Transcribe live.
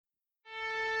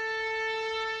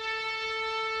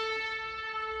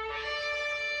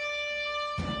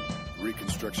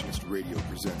Reconstructionist Radio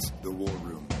presents The War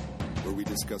Room, where we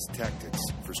discuss tactics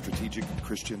for strategic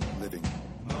Christian living.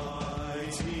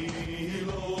 Mighty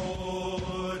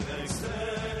Lord,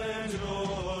 extend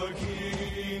your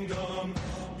kingdom,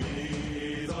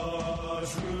 be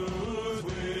the truth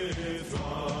with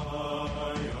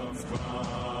triumph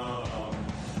crowned.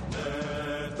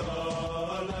 Let the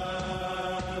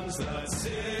lands that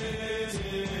sit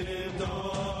in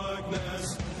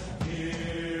darkness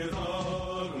hear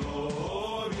the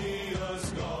glorious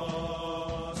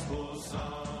gospel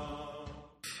sound.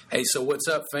 Hey, so what's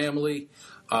up, family?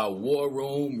 War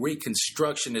Room,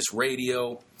 Reconstructionist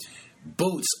Radio,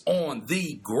 Boots on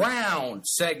the Ground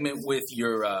segment with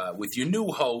your new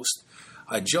host,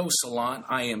 Joe Salant.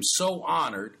 I am so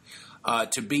honored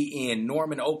to be in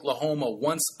Norman, Oklahoma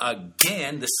once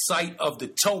again, the site of the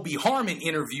Toby Harmon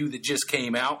interview that just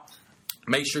came out.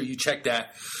 Make sure you check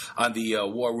that on the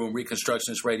War Room,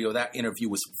 Reconstructionist Radio. That interview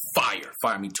was fire.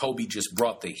 I mean, Toby just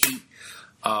brought the heat.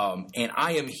 And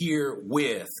I am here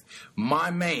with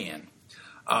my man,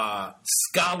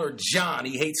 Scholar John.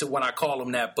 He hates it when I call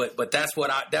him that, but that's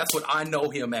what I know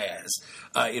him as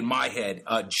in my head.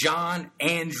 John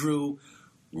Andrew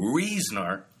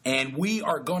Reisner, and we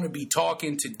are going to be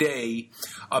talking today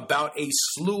about a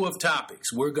slew of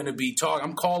topics. We're going to be talking.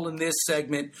 I'm calling this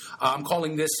segment. I'm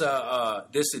calling this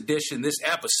edition, this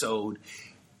episode,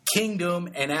 Kingdom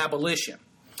and Abolition.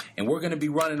 And we're going to be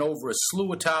running over a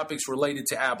slew of topics related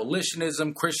to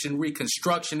abolitionism, Christian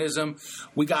Reconstructionism.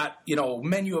 We got, a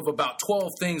menu of about 12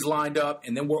 things lined up,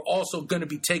 and then we're also going to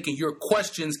be taking your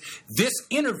questions. This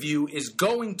interview is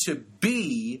going to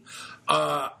be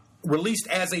released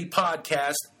as a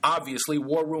podcast, obviously,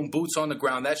 War Room, Boots on the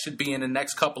Ground. That should be in the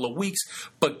next couple of weeks.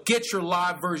 But get your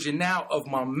live version now of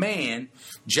my man,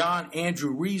 John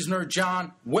Andrew Reisner.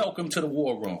 John, welcome to the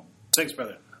War Room. Thanks,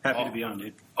 brother. Happy to be on,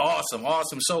 dude.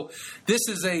 Awesome. So this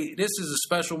is a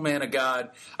special man of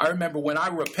God. I remember when I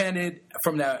repented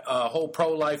from that whole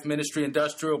pro-life ministry,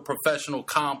 industrial, professional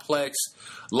complex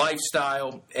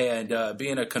lifestyle, and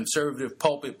being a conservative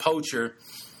pulpit poacher.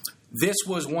 This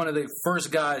was one of the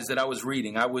first guys that I was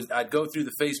reading. I'd go through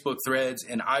the Facebook threads,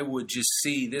 and I would just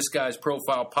see this guy's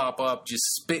profile pop up, just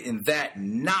spitting that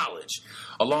knowledge,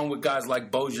 along with guys like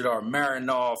Bojidar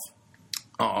Marinov,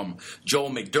 Joel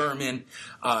McDermott,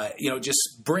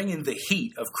 just bringing the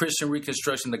heat of Christian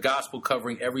Reconstruction, the gospel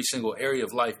covering every single area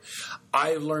of life. I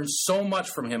have learned so much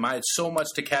from him. I had so much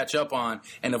to catch up on,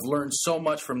 and have learned so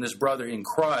much from this brother in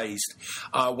Christ.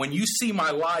 When you see my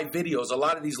live videos, a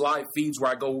lot of these live feeds where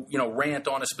I go, rant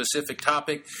on a specific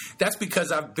topic, that's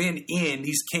because I've been in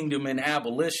these Kingdom and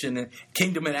Abolition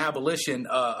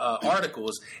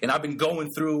articles, and I've been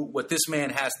going through what this man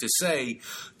has to say.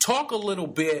 Talk a little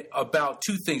bit about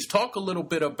two things. Talk a little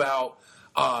bit about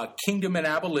Kingdom and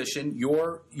Abolition,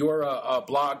 your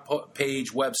blog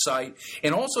page, website,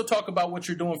 and also talk about what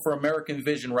you're doing for American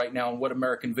Vision right now and what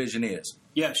American Vision is.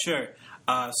 Yeah, sure.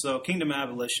 So Kingdom and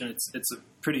Abolition, it's a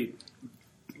pretty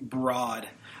broad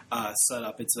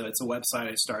setup. It's a website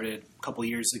I started a couple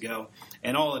years ago,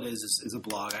 and all it is a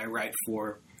blog. I write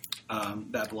for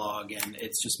that blog, and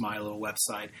it's just my little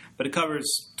website. But it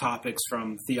covers topics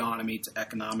from theonomy to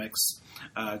economics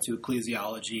to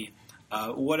ecclesiology,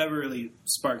 whatever really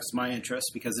sparks my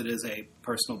interest, because it is a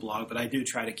personal blog. But I do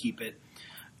try to keep it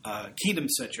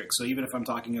kingdom-centric. So even if I'm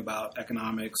talking about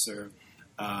economics or,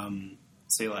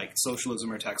 say, like socialism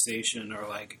or taxation or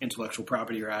like intellectual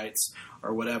property rights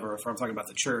or whatever, if I'm talking about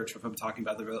the church, or if I'm talking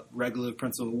about the regulative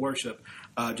principle of worship,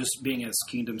 just being as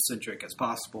kingdom-centric as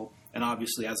possible. And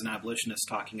obviously, as an abolitionist,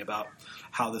 talking about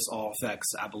how this all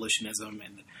affects abolitionism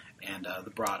and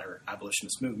the broader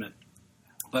abolitionist movement.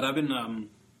 But I've been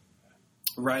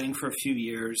writing for a few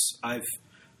years. I've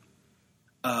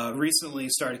recently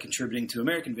started contributing to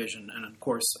American Vision. And, of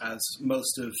course, as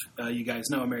most of you guys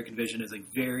know, American Vision is a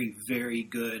very, very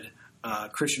good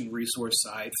Christian resource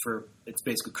site it's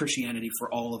basically Christianity for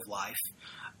all of life.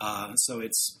 So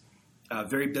it's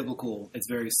very biblical. It's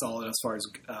very solid as far as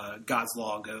God's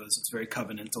law goes. It's very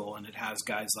covenantal, and it has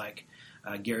guys like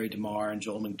Gary DeMar and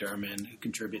Joel McDermott who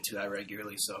contribute to that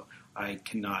regularly. So I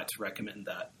cannot recommend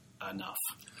that enough.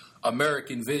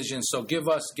 American Vision. So give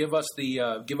us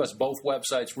both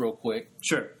websites real quick.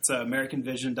 Sure. It's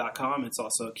AmericanVision.com. It's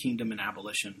also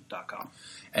KingdomandAbolition.com.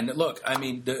 And look, I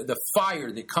mean, the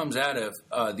fire that comes out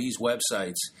of these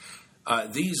websites.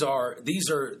 These are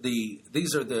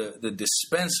the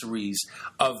dispensaries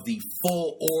of the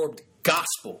full-orbed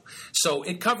gospel. So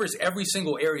it covers every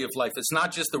single area of life. It's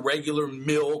not just the regular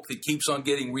milk that keeps on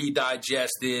getting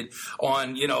redigested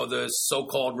on, the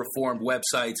so-called reformed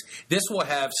websites. This will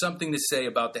have something to say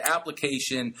about the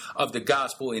application of the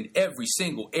gospel in every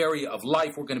single area of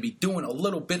life. We're going to be doing a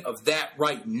little bit of that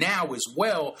right now as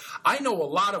well. I know a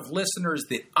lot of listeners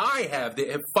that I have that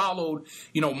have followed,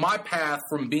 my path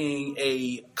from being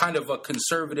a kind of a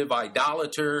conservative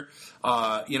idolater,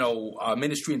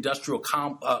 ministry industrial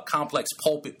complex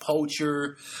pulpit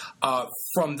poacher,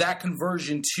 from that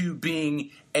conversion to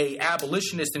being a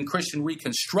abolitionist and Christian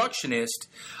Reconstructionist.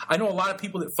 I know a lot of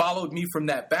people that followed me from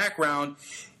that background,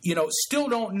 still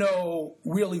don't know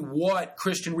really what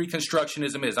Christian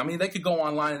Reconstructionism is. I mean, they could go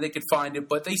online and they could find it,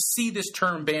 but they see this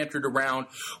term bantered around.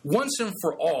 Once and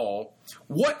for all,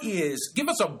 give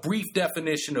us a brief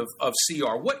definition of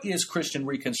CR. What is Christian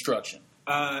Reconstruction?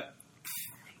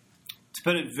 To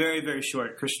put it very, very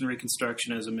short, Christian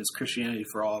Reconstructionism is Christianity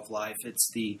for all of life. It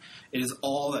is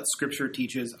all that Scripture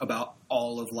teaches about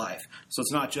all of life. So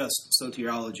it's not just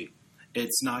soteriology.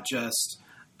 It's not just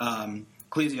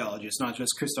ecclesiology. It's not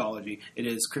just Christology. It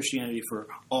is Christianity for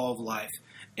all of life.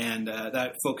 And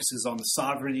that focuses on the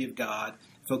sovereignty of God,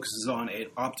 focuses on an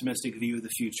optimistic view of the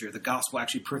future. The gospel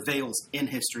actually prevails in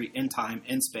history, in time,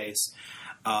 in space.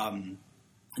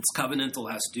 It's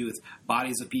covenantal, has to do with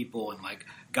bodies of people and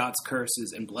God's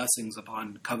curses and blessings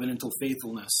upon covenantal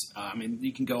faithfulness.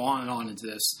 You can go on and on into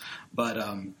this, but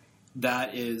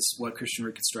that is what Christian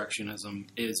Reconstructionism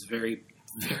is, very,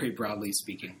 very broadly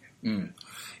speaking.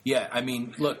 Yeah,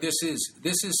 look, this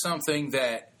is something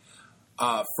that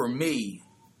for me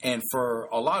and for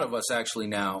a lot of us actually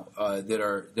now that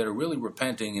are really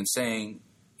repenting and saying,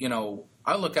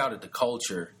 I look out at the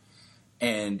culture,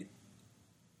 and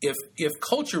if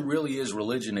culture really is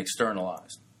religion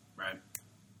externalized, right,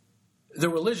 the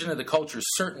religion of the culture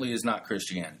certainly is not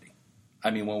Christianity.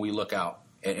 When we look out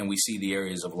and we see the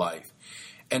areas of life.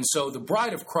 And so the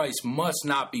bride of Christ must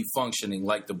not be functioning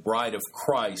like the bride of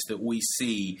Christ that we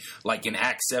see like in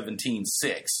Acts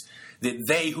 17:6. That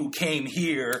they who came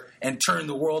here and turned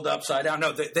the world upside down.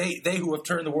 No, they who have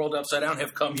turned the world upside down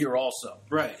have come here also.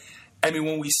 Right.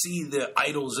 When we see the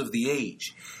idols of the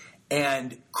age.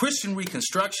 And Christian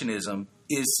Reconstructionism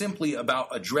is simply about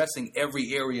addressing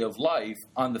every area of life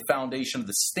on the foundation of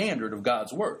the standard of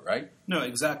God's Word, right? No,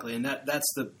 exactly. And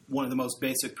that's one of the most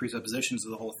basic presuppositions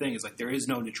of the whole thing is there is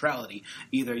no neutrality.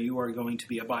 Either you are going to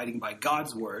be abiding by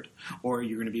God's Word or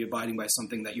you're going to be abiding by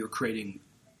something that you're creating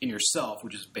in yourself,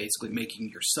 which is basically making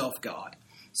yourself God.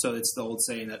 So it's the old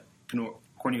saying that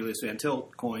Cornelius Van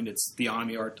Til coined, it's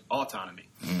theonomy or autonomy.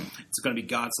 It's going to be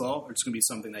God's law or it's going to be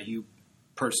something that you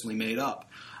personally made up,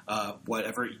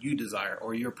 whatever you desire,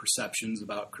 or your perceptions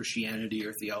about Christianity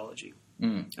or theology.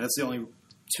 That's the only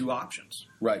two options.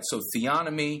 Right. So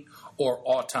theonomy or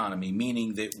autonomy,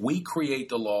 meaning that we create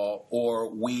the law or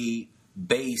we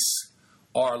base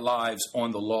our lives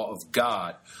on the law of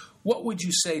God. What would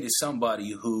you say to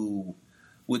somebody who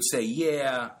would say,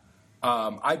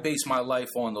 I base my life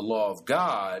on the law of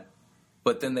God,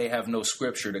 but then they have no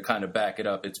scripture to kind of back it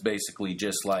up? It's basically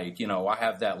just I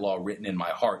have that law written in my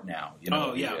heart now.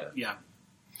 Yeah.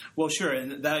 Well, sure,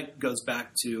 and that goes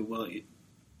back to,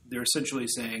 they're essentially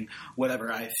saying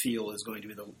whatever I feel is going to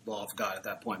be the law of God at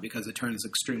that point, because it turns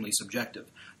extremely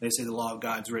subjective. They say the law of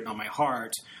God's written on my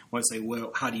heart. When I say,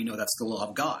 well, how do you know that's the law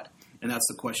of God? And that's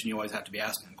the question you always have to be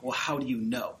asking. Well, how do you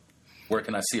know? Where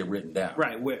can I see it written down?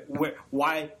 Right.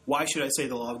 Why should I say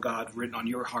the law of God written on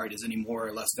your heart is any more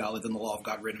or less valid than the law of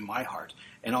God written in my heart?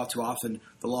 And all too often,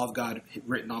 the law of God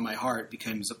written on my heart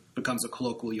becomes a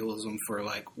colloquialism for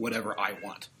whatever I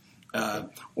want,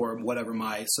 or whatever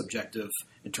my subjective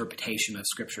interpretation of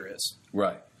Scripture is.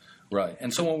 Right.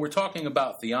 And so when we're talking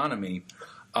about theonomy,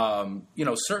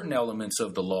 certain elements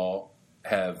of the law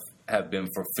have been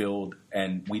fulfilled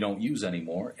and we don't use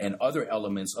anymore, and other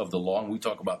elements of the law, and we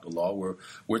talk about the law,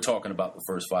 we're talking about the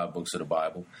first 5 books of the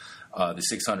Bible, the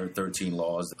 613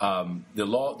 laws, the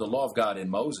law of God in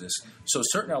Moses. So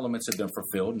certain elements have been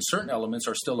fulfilled and certain elements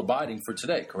are still abiding for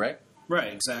today, correct?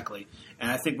 Right, exactly.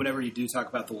 And I think whenever you do talk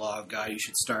about the law of God, you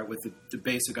should start with the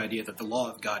basic idea that the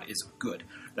law of God is good.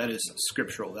 That is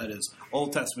scriptural. That is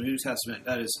Old Testament, New Testament.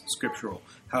 That is scriptural.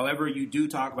 However you do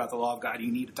talk about the law of God, you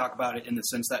need to talk about it in the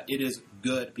sense that it is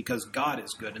good because God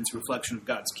is good. And it's a reflection of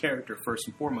God's character first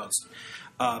and foremost.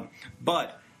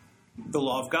 But the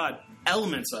law of God,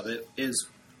 elements of it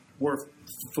were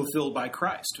fulfilled by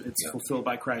Christ. It's fulfilled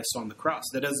by Christ on the cross.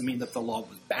 That doesn't mean that the law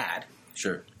was bad.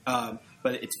 Sure.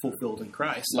 But it's fulfilled in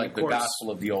Christ. Like the gospel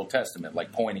of the Old Testament,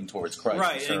 like pointing towards Christ.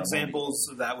 Right. And examples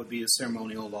of that would be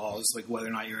ceremonial laws, like whether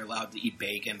or not you're allowed to eat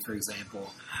bacon, for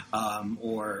example,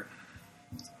 or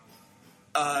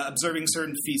observing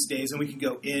certain feast days, and we can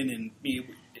go in and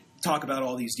talk about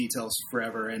all these details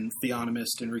forever, and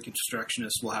theonomists and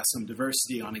reconstructionists will have some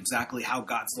diversity on exactly how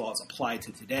God's law is applied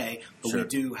to today, but we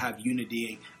do have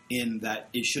unity in that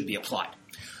it should be applied.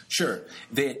 Sure.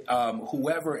 That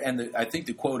whoever, and I think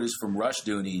the quote is from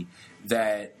Rushdoony,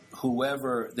 that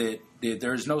whoever, that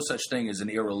there's no such thing as an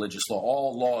irreligious law.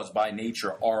 All laws by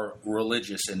nature are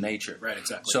religious in nature. Right,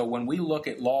 exactly. So when we look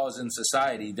at laws in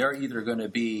society, they're either going to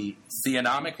be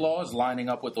theonomic laws lining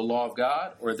up with the law of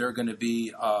God, or they're going to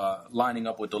be lining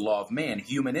up with the law of man,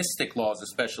 humanistic laws,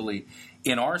 especially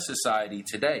in our society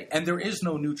today. And there is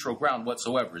no neutral ground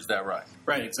whatsoever. Is that right?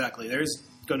 Right, exactly. There's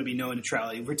going to be no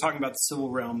neutrality. If we're talking about the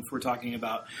civil realm, if we're talking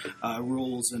about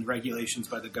rules and regulations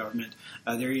by the government,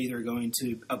 they're either going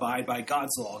to abide by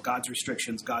God's law, God's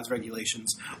restrictions, God's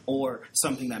regulations, or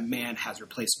something that man has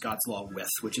replaced God's law with,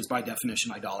 which is by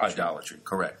definition idolatry. Idolatry,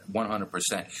 correct,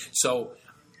 100%. So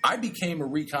I became a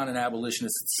recon and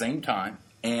abolitionist at the same time,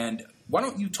 and why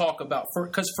don't you talk about,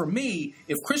 because for me,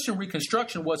 if Christian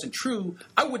Reconstruction wasn't true,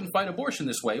 I wouldn't fight abortion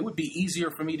this way. It would be easier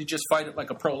for me to just fight it like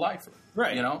a pro-lifer.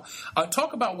 Right. You know?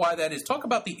 Talk about why that is. Talk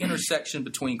about the intersection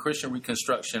between Christian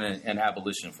Reconstruction and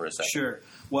abolition for a second. Sure.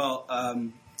 Well,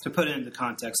 to put it into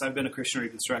context, I've been a Christian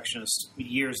Reconstructionist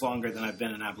years longer than I've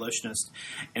been an abolitionist.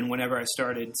 And whenever I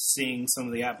started seeing some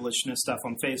of the abolitionist stuff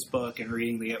on Facebook and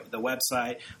reading the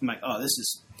website, I'm like, oh, this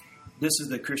is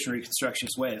the Christian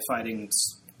Reconstructionist way of fighting,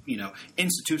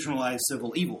 institutionalized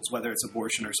civil evils, whether it's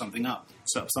abortion or something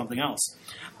else.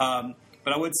 But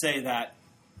I would say that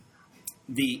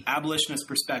the abolitionist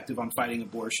perspective on fighting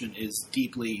abortion is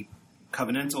deeply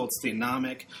covenantal, it's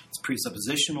theonomic, it's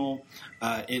presuppositional,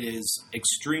 it is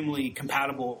extremely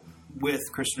compatible with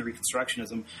Christian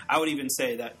Reconstructionism. I would even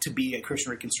say that to be a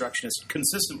Christian Reconstructionist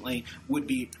consistently would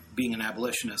be being an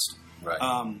abolitionist. Right.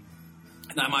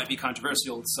 And that might be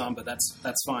controversial to some, but that's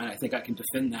fine. I think I can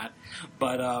defend that.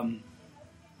 But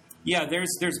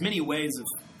there's many ways of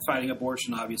fighting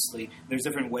abortion. Obviously, there's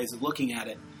different ways of looking at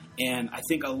it, and I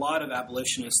think a lot of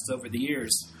abolitionists over the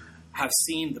years have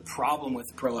seen the problem with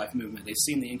the pro-life movement. They've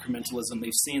seen the incrementalism.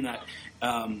 They've seen that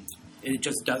it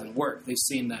just doesn't work. They've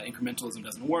seen that incrementalism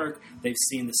doesn't work. They've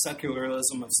seen the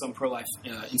secularism of some pro-life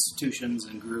institutions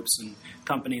and groups and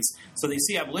companies. So they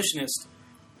see abolitionists.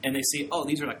 And they see, oh,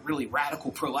 these are like really radical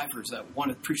pro-lifers that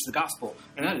want to preach the gospel.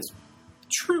 And that is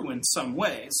true in some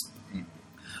ways.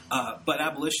 But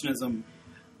abolitionism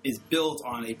is built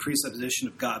on a presupposition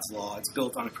of God's law. It's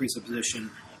built on a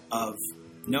presupposition of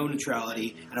no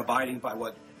neutrality and abiding by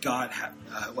what God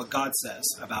says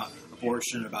about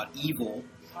abortion, about evil,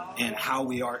 and how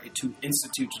we are to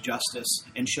institute justice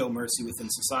and show mercy within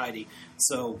society.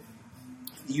 So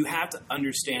you have to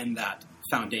understand that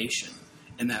foundation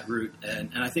and that root. And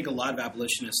I think a lot of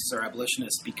abolitionists are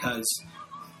abolitionists because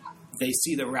they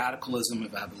see the radicalism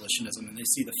of abolitionism and they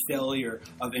see the failure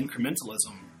of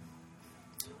incrementalism.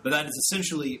 But that is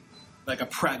essentially like a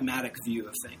pragmatic view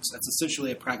of things. That's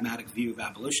essentially a pragmatic view of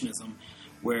abolitionism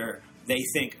where they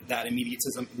think that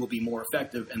immediatism will be more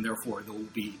effective and therefore there will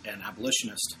be an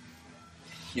abolitionist.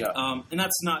 Yeah. And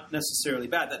that's not necessarily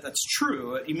bad. That's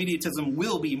true. Immediatism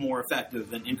will be more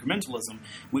effective than incrementalism.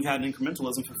 We've had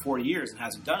incrementalism for 40 years and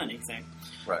hasn't done anything.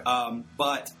 Right.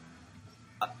 But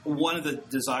one of the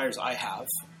desires I have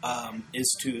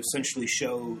is to essentially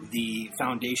show the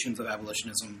foundations of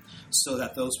abolitionism so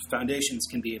that those foundations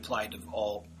can be applied to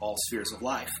all spheres of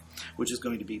life, which is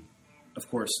going to be, of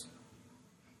course,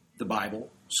 the Bible,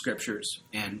 scriptures,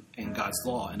 and God's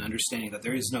law, and understanding that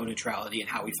there is no neutrality in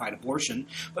how we fight abortion,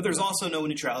 but there's also no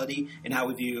neutrality in how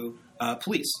we view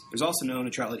police. There's also no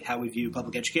neutrality in how we view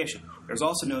public education. There's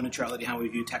also no neutrality in how we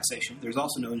view taxation. There's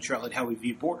also no neutrality in how we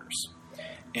view borders.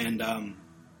 And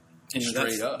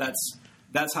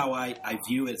that's how I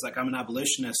view it. It's like I'm an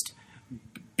abolitionist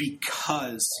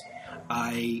because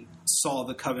I saw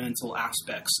the covenantal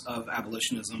aspects of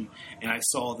abolitionism, and I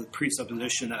saw the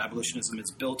presupposition that abolitionism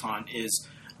is built on is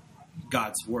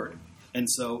God's word. And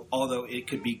so, although it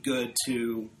could be good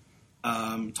to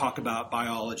talk about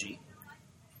biology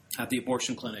at the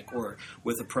abortion clinic or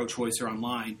with a pro-choice or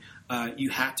online, you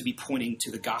have to be pointing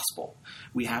to the gospel.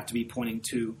 We have to be pointing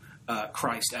to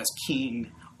Christ as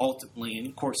King ultimately. And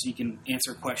of course, you can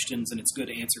answer questions, and it's good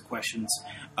to answer questions.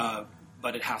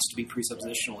 But it has to be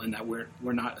presuppositional in that we're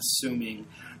not assuming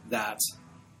that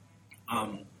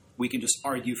we can just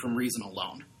argue from reason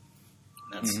alone.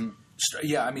 That's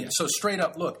Yeah, I mean, so straight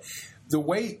up, look, the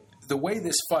way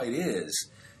this fight is,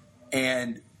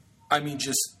 and I mean,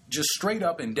 just straight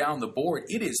up and down the board,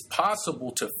 it is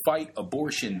possible to fight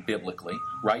abortion biblically,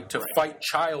 right? To fight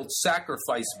child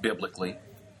sacrifice biblically,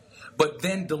 but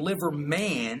then deliver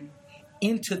man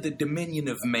into the dominion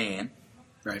of man.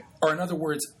 Right. Or in other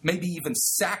words, maybe even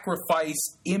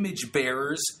sacrifice image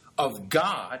bearers of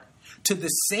God to the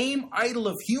same idol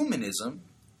of humanism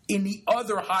in the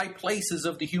other high places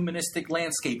of the humanistic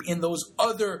landscape, in those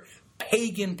other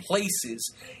pagan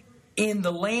places in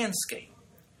the landscape.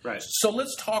 Right. So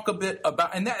let's talk a bit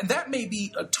about, and that may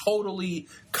be a totally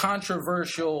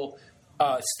controversial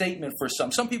statement for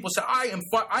some. Some people say, I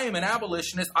am an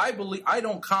abolitionist. I believe I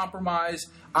don't compromise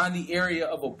on the area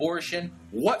of abortion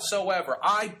whatsoever.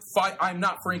 I'm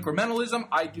not for incrementalism.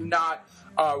 I do not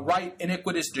write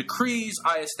iniquitous decrees.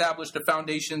 I establish the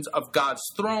foundations of God's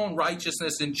throne,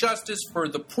 righteousness and justice for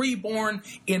the preborn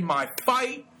in my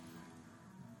fight.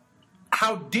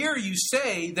 How dare you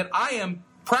say that I am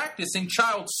practicing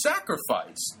child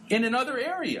sacrifice in another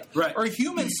area, right, or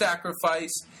human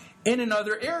sacrifice in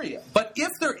another area? But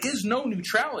if there is no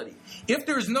neutrality, if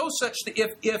there is no such thing,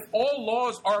 if all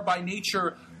laws are by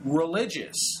nature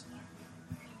religious,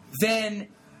 then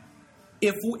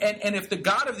if the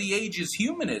God of the age is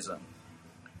humanism,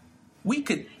 we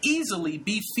could easily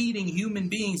be feeding human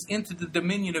beings into the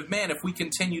dominion of man if we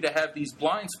continue to have these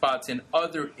blind spots in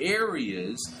other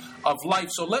areas of life.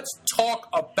 So let's talk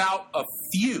about a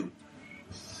few.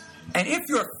 And if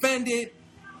you're offended,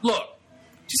 look,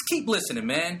 just keep listening,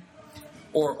 man,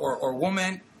 or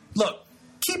woman. Look,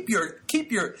 keep your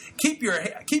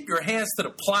hands to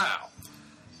the plow,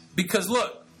 because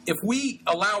look, if we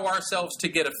allow ourselves to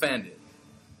get offended,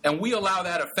 and we allow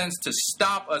that offense to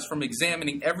stop us from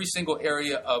examining every single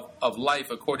area of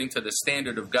life according to the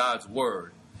standard of God's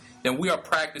word, then we are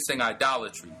practicing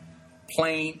idolatry,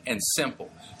 plain and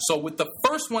simple. So with the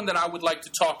first one that I would like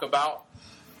to talk about,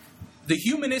 the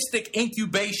humanistic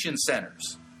incubation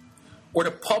centers, or the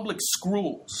public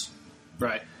schools.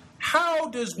 Right. How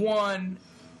does one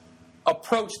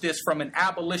approach this from an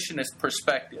abolitionist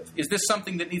perspective? Is this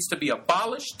something that needs to be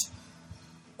abolished?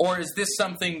 Or is this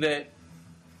something that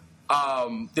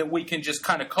we can just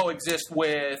kind of coexist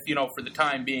with, for the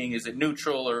time being? Is it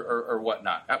neutral or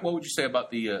whatnot? What would you say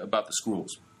about the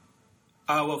schools?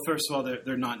 Well, first of all,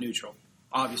 they're not neutral,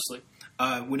 obviously.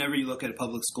 Whenever you look at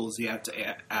public schools, you have to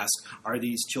ask, are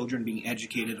these children being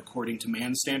educated according to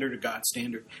man's standard or God's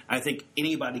standard? I think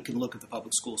anybody can look at the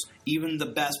public schools, even the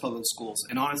best public schools.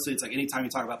 And honestly, it's like anytime you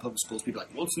talk about public schools, people are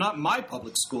like, well, it's not my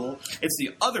public school, it's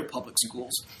the other public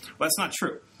schools. Well, that's not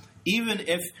true. Even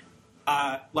if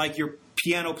like your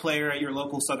piano player at your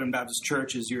local Southern Baptist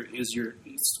church is your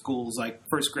school's like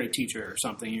first grade teacher or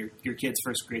something, your kid's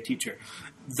first grade teacher.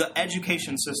 The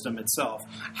education system itself,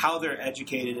 how they're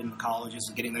educated in the colleges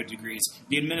and getting their degrees,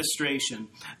 the administration,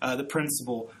 the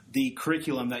principal, the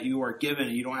curriculum that you are given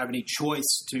and you don't have any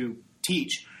choice to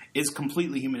teach, is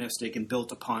completely humanistic and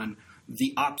built upon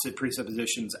the opposite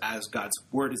presuppositions as God's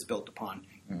word is built upon.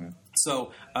 Mm-hmm.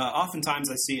 So oftentimes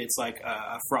I see it's like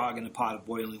a frog in a pot of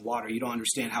boiling water. You don't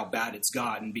understand how bad it's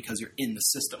gotten because you're in the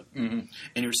system. Mm-hmm.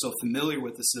 And you're so familiar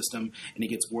with the system, and it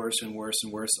gets worse and worse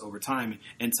and worse over time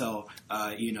until,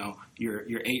 your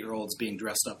 8-year-old's being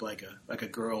dressed up like a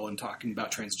girl and talking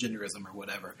about transgenderism or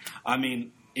whatever. I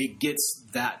mean, it gets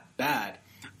that bad.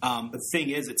 But the thing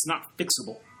is, it's not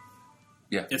fixable.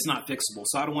 Yeah. It's not fixable.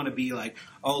 So I don't want to be like,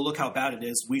 oh, look how bad it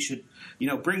is. We should,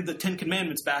 bring the 10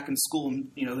 Commandments back in school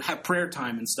and, have prayer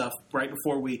time and stuff right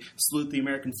before we salute the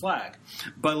American flag.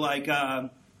 But like,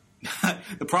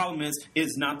 the problem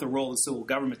is not the role of civil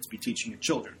government to be teaching your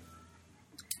children.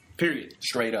 Period.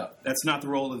 Straight up. That's not the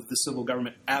role of the civil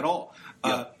government at all.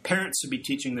 Parents should be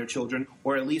teaching their children,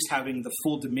 or at least having the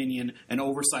full dominion and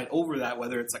oversight over that,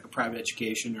 whether it's like a private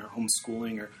education or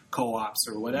homeschooling or co-ops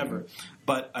or whatever. Mm-hmm.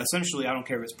 But essentially, I don't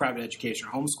care if it's private education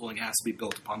or homeschooling, it has to be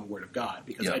built upon the Word of God,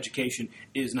 because education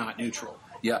is not neutral.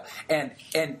 Yeah, and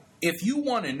if you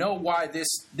want to know why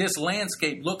this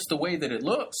landscape looks the way that it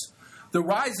looks, the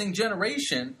rising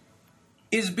generation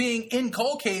is being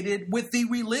inculcated with the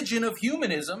religion of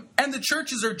humanism, and the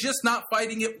churches are just not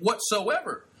fighting it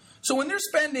whatsoever. So when they're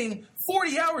spending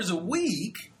 40 hours a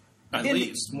week, at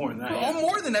least more than that,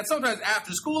 more than that, sometimes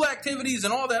after school activities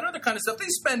and all that other kind of stuff, they're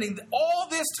spending all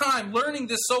this time learning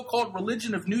this so-called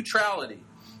religion of neutrality,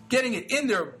 getting it in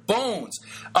their bones,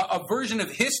 a version of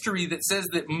history that says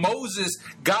that Moses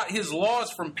got his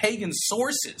laws from pagan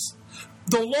sources.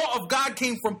 The law of God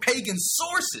came from pagan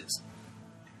sources.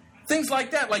 Things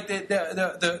like that, like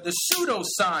the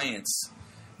pseudoscience,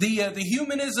 the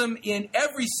humanism in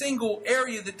every single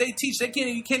area that they teach.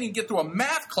 You can't even get through a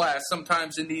math class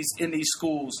sometimes in these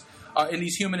schools, in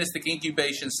these humanistic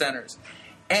incubation centers.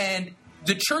 And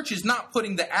the church is not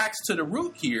putting the axe to the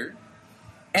root here.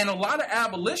 And a lot of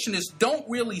abolitionists don't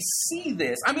really see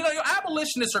this. I mean,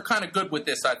 abolitionists are kind of good with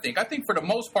this, I think. I think for the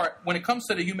most part, when it comes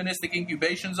to the humanistic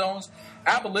incubation zones,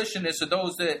 abolitionists, or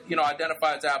those that,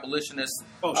 identify as abolitionists,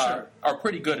 are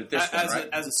pretty good at this one, right?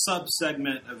 As a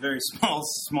sub-segment, a very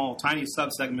small, tiny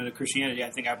sub-segment of Christianity,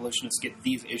 I think abolitionists get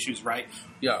these issues right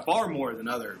far more than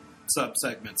other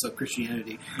sub-segments of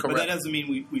Christianity. Correct. But that doesn't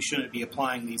mean we shouldn't be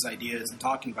applying these ideas and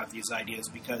talking about these ideas,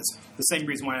 because the same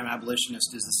reason why I'm an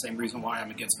abolitionist is the same reason why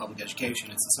I'm against public education.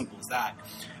 It's as simple as that.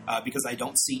 Because I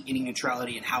don't see any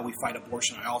neutrality in how we fight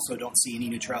abortion. I also don't see any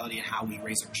neutrality in how we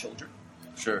raise our children.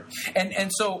 Sure. And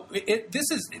so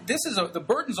this is the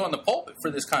burden's on the pulpit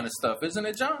for this kind of stuff, isn't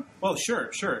it, John? Well,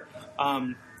 sure.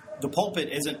 The pulpit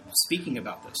isn't speaking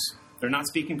about this. They're not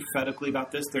speaking prophetically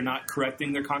about this. They're not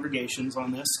correcting their congregations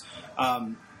on this.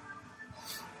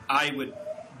 I would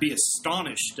be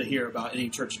astonished to hear about any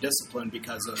church discipline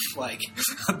because of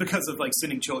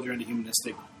sending children to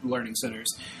humanistic learning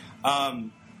centers.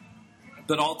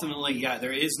 But ultimately,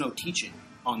 there is no teaching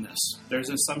on this. There's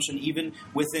an assumption even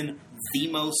within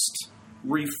the most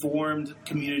reformed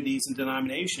communities and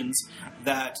denominations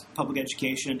that public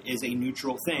education is a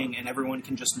neutral thing and everyone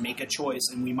can just make a choice,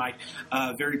 and we might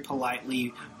very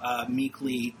politely,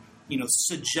 meekly,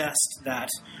 suggest that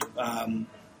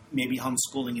maybe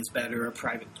homeschooling is better or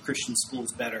private Christian school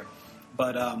is better.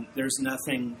 But there's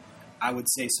nothing, I would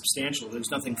say, substantial. There's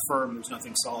nothing firm. There's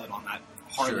nothing solid on that.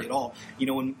 Hardly at all.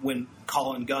 When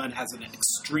Colin Gunn has an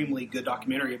extremely good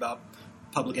documentary about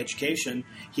public education,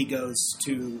 he goes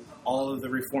to all of the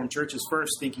Reformed churches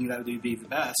first, thinking that would be the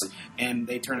best, and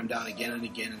they turn him down again and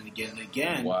again and again and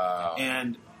again. Wow.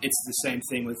 And it's the same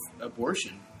thing with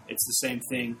abortion. It's the same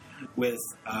thing with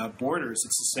borders.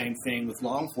 It's the same thing with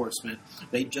law enforcement.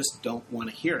 They just don't want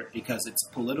to hear it because it's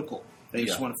political. They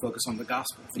just want to focus on the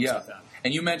gospel, things like that.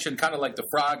 And you mentioned kind of like the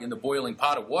frog in the boiling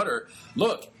pot of water.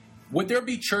 Look, would there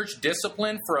be church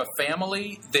discipline for a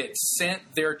family that sent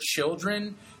their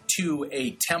children to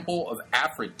a temple of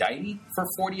Aphrodite for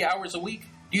 40 hours a week?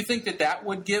 Do you think that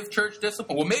would give church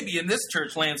discipline? Well, maybe in this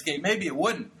church landscape, maybe it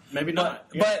wouldn't. Maybe not.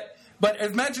 But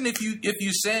imagine if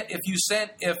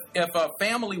a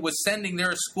family was sending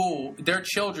their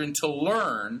children to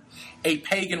learn a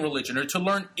pagan religion or to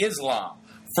learn Islam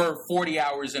for 40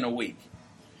 hours in a week.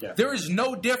 Yeah. There is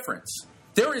no difference.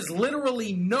 There is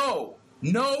literally no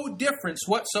difference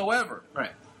whatsoever.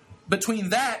 Right. Between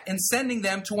that and sending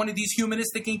them to one of these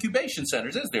humanistic incubation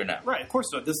centers, is there now? Right, of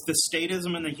course not. The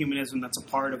statism and the humanism that's a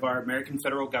part of our American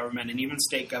federal government and even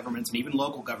state governments and even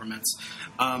local governments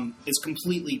is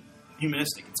completely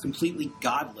humanistic. It's completely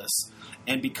godless.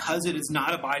 And because it is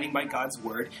not abiding by God's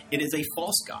word, it is a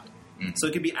false god. Mm-hmm. So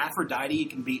it can be Aphrodite, it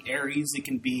can be Ares, it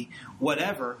can be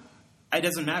whatever. It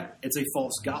doesn't matter. It's a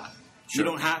false god. Sure.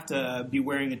 You don't have to be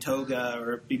wearing a toga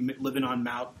or be living on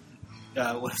Mount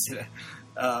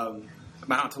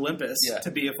Olympus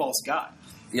to be a false god.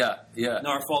 Yeah. No,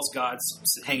 our false god's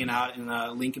hanging out in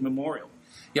Lincoln Memorial.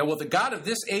 Yeah, well, the god of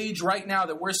this age right now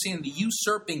that we're seeing, the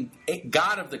usurping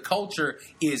god of the culture,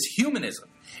 is humanism.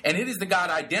 And it is the god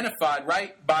identified,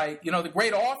 right, by, the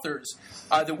great authors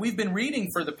that we've been reading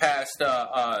for the past,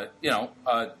 at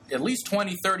least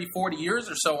 20, 30, 40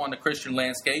 years or so on the Christian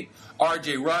landscape.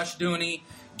 R.J. Rushdoony,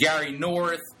 Gary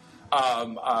North,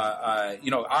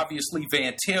 obviously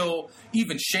Van Til,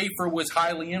 even Schaeffer was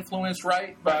highly influenced,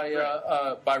 right, by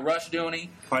Rushdoony.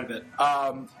 Quite a bit.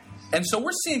 And so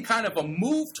we're seeing kind of a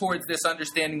move towards this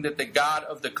understanding that the god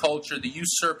of the culture, the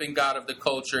usurping god of the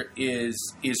culture, is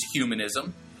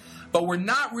humanism. But we're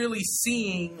not really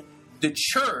seeing the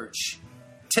church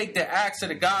take the axe of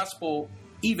the gospel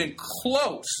even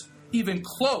close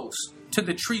to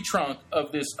the tree trunk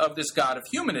of this god of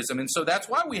humanism. And so that's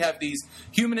why we have these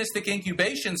humanistic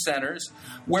incubation centers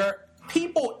where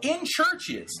people in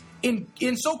churches, in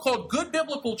so-called good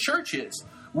biblical churches,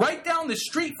 right down the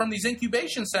street from these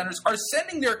incubation centers, are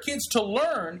sending their kids to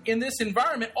learn in this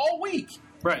environment all week.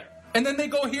 Right. And then they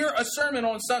go hear a sermon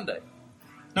on Sunday.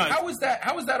 No, how is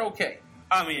that okay?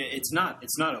 I mean, it's not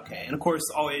okay. And of course,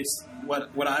 always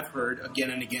what I've heard again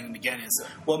and again and again is,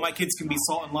 well, my kids can be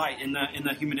salt and light in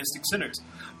the humanistic centers.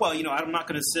 Well, I'm not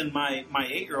going to send my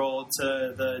 8-year-old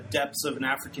to the depths of an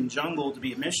African jungle to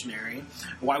be a missionary.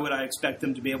 Why would I expect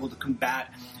them to be able to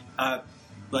combat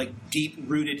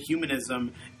deep-rooted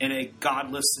humanism in a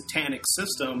godless, satanic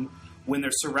system when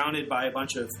they're surrounded by a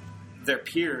bunch of their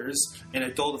peers and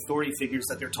adult authority figures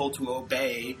that they're told to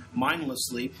obey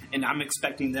mindlessly, and I'm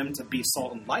expecting them to be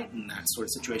salt and light in that sort of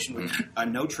situation with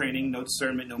no training, no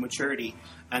discernment, no maturity,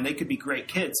 and they could be great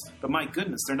kids, but my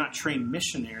goodness, they're not trained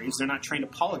missionaries, they're not trained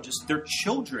apologists, they're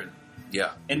children.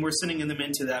 Yeah. And we're sending them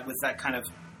into that with that kind of,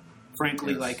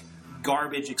 frankly,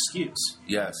 garbage excuse.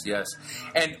 Yes, yes.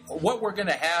 And what we're going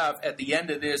to have at the end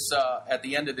of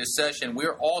this session,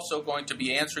 we're also going to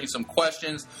be answering some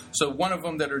questions. So one of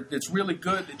them that's really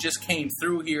good that just came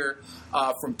through here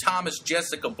from Thomas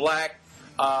Jessica Black.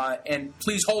 And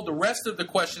please hold the rest of the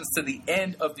questions to the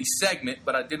end of the segment,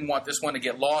 but I didn't want this one to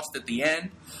get lost at the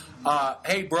end.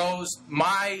 Hey, bros,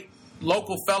 my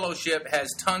local fellowship has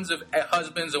tons of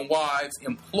husbands and wives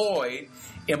employed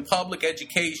in public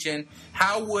education.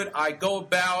 How would I go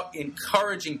about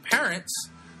encouraging parents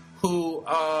who,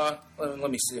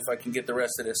 let me see if I can get the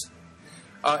rest of this.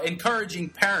 Encouraging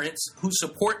parents who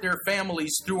support their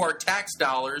families through our tax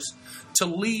dollars to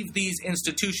leave these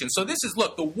institutions. So this is,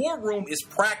 look, the War Room is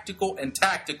practical and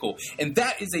tactical, and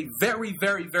that is a very,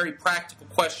 very, very practical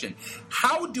question.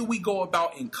 How do we go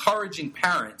about encouraging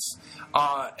parents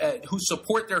who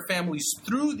support their families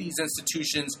through these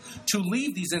institutions to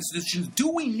leave these institutions? Do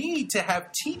we need to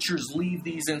have teachers leave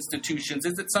these institutions?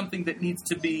 Is it something that needs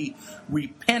to be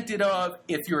repented of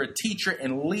if you're a teacher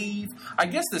and leave? I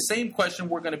guess the same question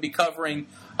we're going to be covering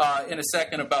in a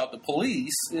second about the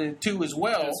police, too, as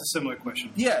well. That's a similar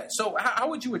question. Yeah, so how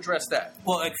would you address that?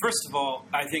 Well, like, first of all,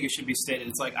 I think it should be stated.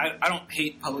 It's like, I don't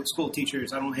hate public school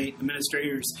teachers. I don't hate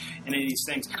administrators and any of these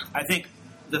things. I think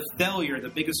the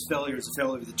biggest failure is the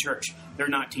failure of the church. They're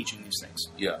not teaching these things.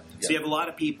 Yeah. So you have a lot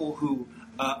of people who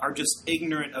are just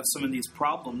ignorant of some of these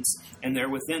problems, and they're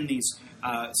within these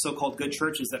so-called good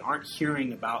churches that aren't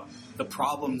hearing about the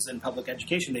problems in public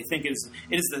education. They think it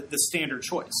is the standard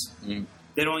choice. Mm.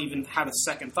 They don't even have a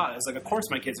second thought. It's like, of course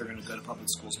my kids are going to go to public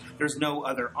schools. There's no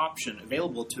other option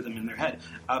available to them in their head.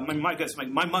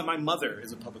 My mother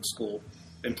is a public school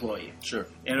employee. Sure.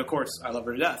 And, of course, I love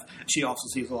her to death. She also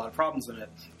sees a lot of problems in it.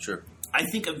 Sure. I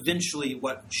think eventually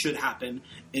what should happen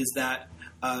is that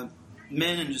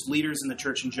men and just leaders in the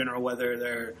church in general, whether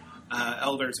they're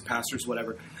elders, pastors,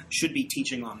 whatever, should be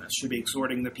teaching on this, should be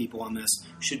exhorting the people on this,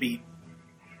 should be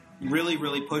really,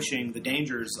 really pushing the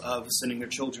dangers of sending their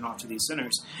children off to these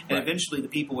centers. And eventually the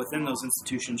people within those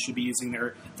institutions should be using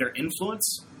their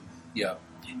influence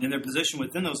and their position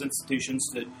within those institutions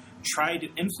to try to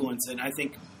influence it. And I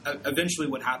think eventually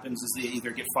what happens is they either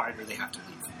get fired or they have to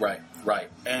leave. Right.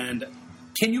 And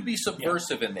can you be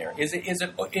subversive in there? Is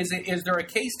there a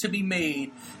case to be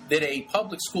made that a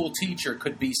public school teacher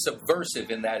could be subversive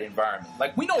in that environment?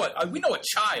 Like we know a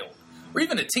child or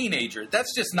even a teenager,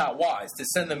 that's just not wise to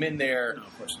send them in there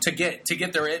to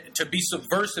be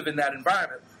subversive in that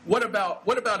environment. What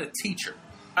about a teacher?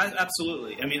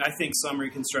 Absolutely. I mean, I think some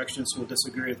reconstructionists will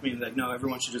disagree with me that no,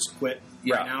 everyone should just quit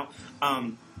right now.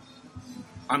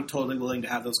 I'm totally willing to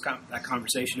have that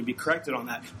conversation and be corrected on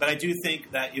that. But I do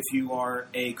think that if you are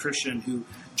a Christian who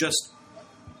just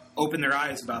open their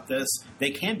eyes about this,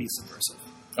 they can be subversive.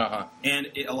 Uh-huh. And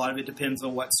a lot of it depends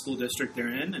on what school district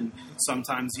they're in. And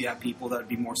sometimes you have people that would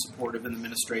be more supportive in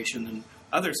administration than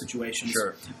other situations.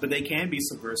 Sure. But they can be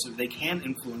subversive. They can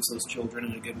influence those children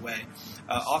in a good way.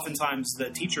 Oftentimes the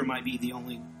teacher might be the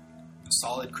only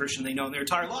solid Christian they know in their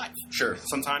entire life. Sure.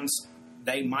 Sometimes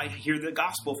they might hear the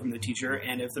gospel from the teacher,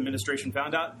 and if the administration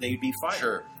found out, they'd be fired.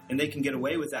 Sure. And they can get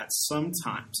away with that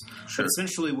sometimes. Sure. But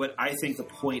essentially what I think the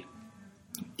point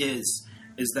is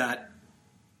that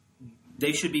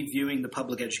they should be viewing the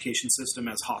public education system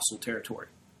as hostile territory.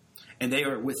 And they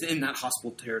are within that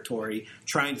hostile territory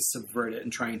trying to subvert it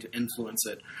and trying to influence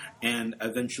it. And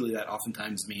eventually that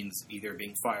oftentimes means either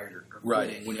being fired or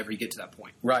quitting whenever you get to that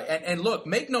point. Right. And look,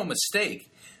 make no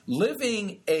mistake,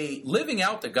 living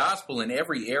out the gospel in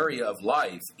every area of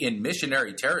life in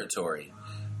missionary territory,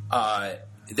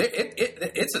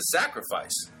 it's a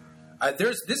sacrifice.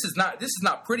 This is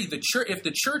not pretty. The church, if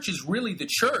the church is really the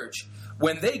church,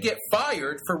 when they get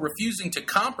fired for refusing to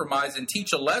compromise and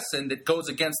teach a lesson that goes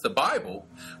against the Bible,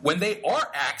 when they are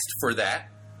axed for that,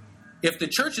 if the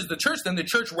church is the church, then the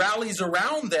church rallies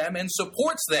around them and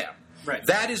supports them. Right.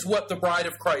 That is what the bride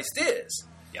of Christ is.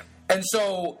 Yeah. And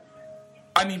so,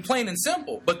 I mean, plain and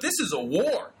simple, but this is a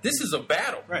war. This is a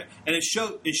battle. Right. And it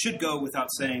should go without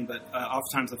saying, but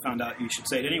oftentimes I found out you should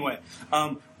say it anyway.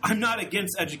 I'm not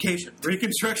against education.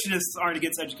 Reconstructionists aren't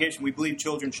against education. We believe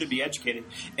children should be educated.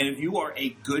 And if you are a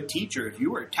good teacher, if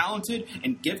you are talented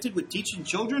and gifted with teaching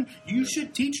children, you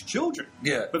should teach children.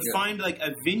 Yeah. But find like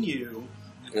a venue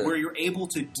where you're able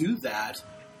to do that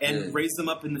and raise them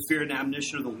up in the fear and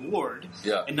admonition of the Lord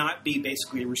and not be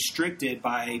basically restricted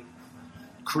by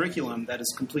curriculum that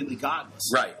is completely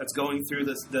godless. Right. That's going through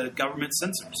the government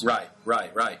censors. Right.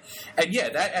 And yeah,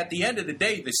 that at the end of the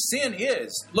day, the sin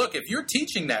is, look, if you're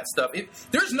teaching that stuff,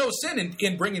 there's no sin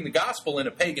in bringing the gospel in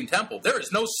a pagan temple. There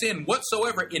is no sin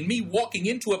whatsoever in me walking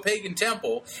into a pagan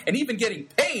temple and even getting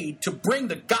paid to bring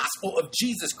the gospel of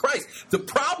Jesus Christ. The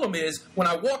problem is when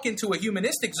I walk into a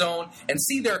humanistic zone and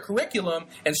see their curriculum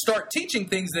and start teaching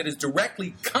things that is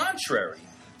directly contrary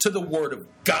to the Word of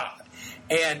God.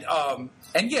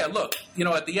 And yeah, look,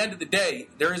 at the end of the day,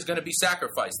 there is going to be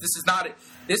sacrifice. This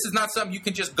is not something you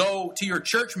can just go to your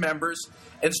church members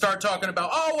and start talking about,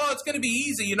 oh, well, it's going to be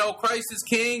easy. Christ is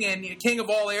king and king of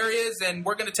all areas, and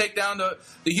we're going to take down the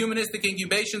humanistic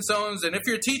incubation zones. And if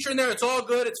you're a teacher in there, it's all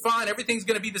good. It's fine. Everything's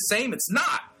going to be the same. It's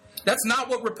not. That's not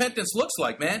what repentance looks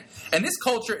like, man. And this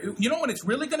culture, when it's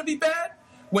really going to be bad?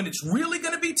 When it's really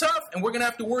going to be tough and we're going to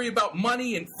have to worry about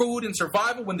money and food and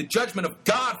survival, when the judgment of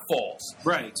God falls.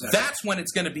 Right. Exactly. That's when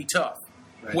it's going to be tough.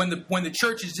 Right. When the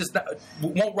church is just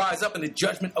won't rise up and the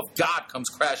judgment of God comes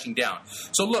crashing down.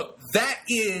 So look, that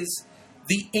is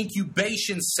the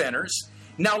incubation centers.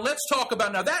 Now let's talk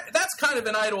about that's kind of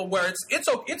an idol where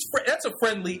that's a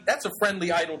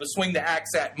friendly idol to swing the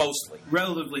axe at mostly.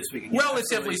 Relatively speaking.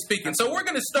 Relatively speaking. So we're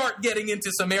going to start getting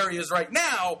into some areas right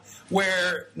now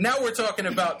where now we're talking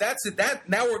about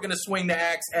now we're going to swing the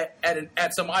axe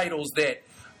at some idols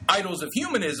of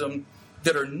humanism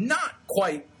that are not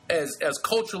quite as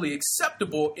culturally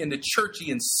acceptable in the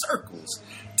churchian circles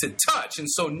to touch. And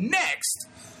so next,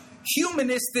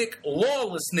 humanistic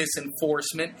lawlessness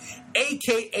enforcement,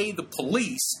 a.k.a. the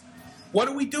police. What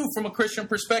do we do from a Christian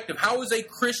perspective? How is a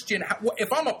Christian,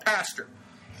 if I'm a pastor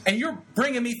and you're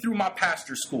bringing me through my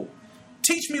pastor school,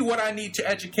 teach me what I need to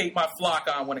educate my flock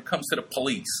on when it comes to the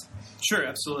police. Sure,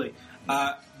 absolutely.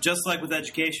 Just like with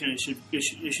education, it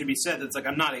should be said that it's like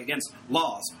I'm not against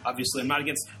laws. Obviously, I'm not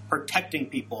against protecting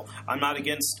people. I'm not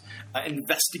against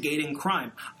investigating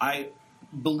crime. I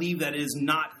believe that it is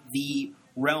not the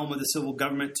realm of the civil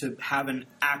government to have an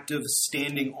active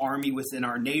standing army within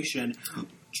our nation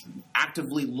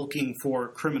actively looking for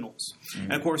criminals. Mm-hmm.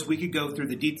 And of course, we could go through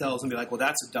the details and be like, well,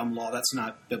 that's a dumb law. That's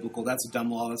not biblical. That's a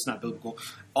dumb law. That's not biblical.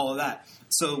 All of that.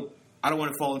 So I don't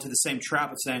want to fall into the same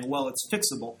trap of saying, well, it's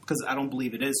fixable, because I don't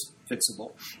believe it is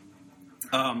fixable.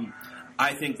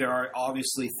 I think there are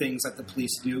obviously things that the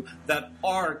police do that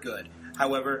are good.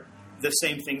 However, the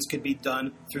same things could be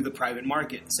done through the private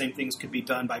market. The same things could be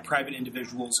done by private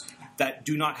individuals that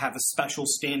do not have a special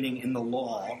standing in the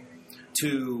law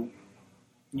to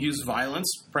use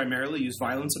violence, primarily use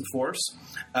violence and force,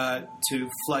 to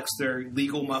flex their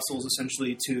legal muscles,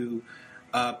 essentially to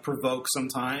provoke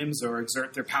sometimes or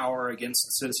exert their power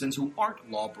against citizens who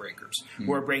aren't lawbreakers,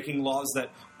 who are breaking laws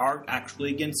that are actually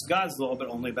against God's law, but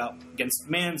only against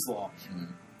man's law.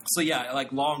 So yeah,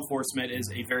 like law enforcement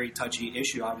is a very touchy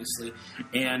issue, obviously,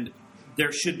 and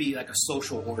there should be like a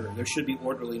social order. There should be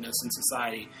orderliness in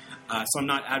society. So I'm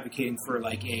not advocating for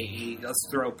like a let's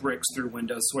throw bricks through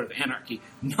windows sort of anarchy.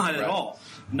 Not at all.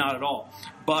 Not at all.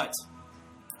 But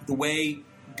the way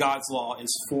God's law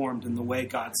is formed and the way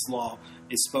God's law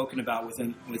is spoken about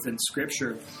within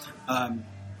Scripture,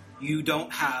 you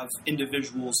don't have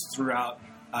individuals throughout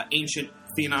ancient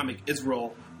theonomic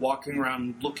Israel walking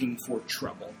around looking for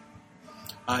trouble.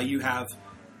 You have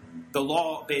the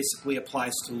law basically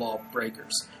applies to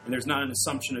lawbreakers, and there's not an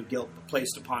assumption of guilt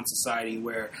placed upon society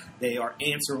where they are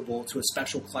answerable to a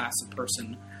special class of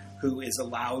person who is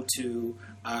allowed to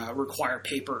require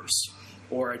papers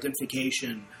or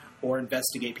identification or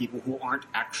investigate people who aren't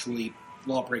actually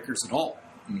lawbreakers at all.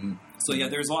 Mm-hmm. So yeah,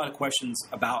 there's a lot of questions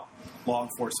about law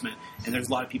enforcement, and there's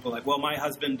a lot of people like, well, my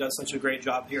husband does such a great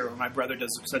job here, or my brother does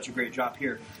such a great job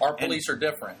here. Our police are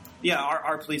different. Yeah,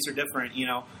 our police are different,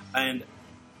 and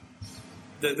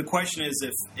the question is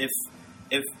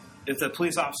if the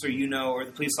police officer or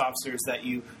the police officers that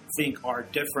you think are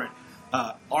different,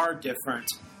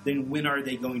 then when are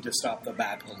they going to stop the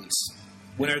bad police?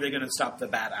 When are they going to stop the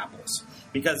bad apples?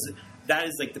 Because that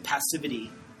is like the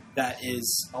passivity that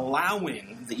is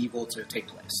allowing the evil to take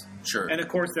place. Sure. And of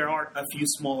course, there are a few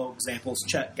small examples.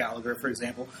 Chet Gallagher, for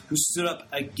example, who stood up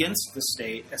against the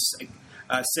state,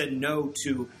 said no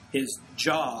to his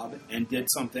job and did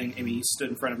something. I mean, he stood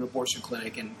in front of an abortion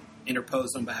clinic and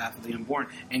interposed on behalf of the unborn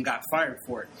and got fired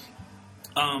for it.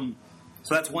 So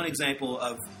that's one example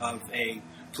of a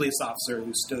police officer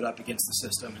who stood up against the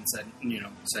system and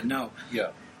said no. Yeah.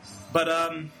 But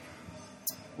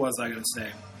what was I going to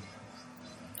say?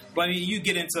 But I mean, you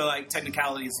get into like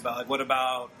technicalities about like what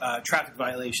about traffic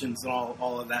violations and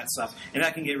all of that stuff, and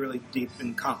that can get really deep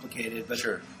and complicated. But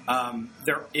Sure.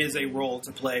 There is a role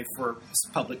to play for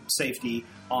public safety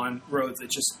on roads.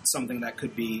 It's just something that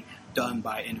could be done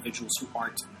by individuals who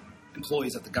aren't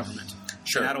employees of the government.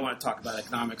 Sure. And I don't want to talk about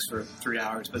economics for 3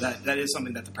 hours, but that is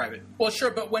something that the private. Well,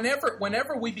 sure, but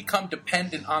whenever we become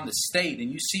dependent on the state,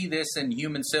 and you see this in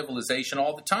human civilization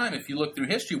all the time, if you look through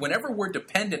history, whenever we're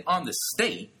dependent on the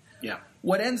state, Yeah.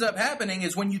 what ends up happening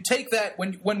is when you take that,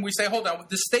 when we say, hold on,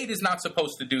 the state is not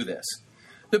supposed to do this,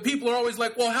 the people are always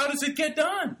like, well, how does it get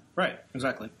done? Right.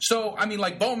 Exactly. So, I mean,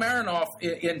 like Bo Marinoff,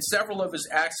 in several of his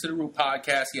Acts to the Root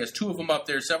podcasts, he has 2 of them up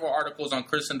there, several articles on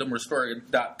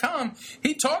ChristendomRestored.com,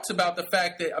 he talks about the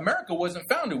fact that America wasn't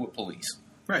founded with police.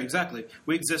 Right. Exactly.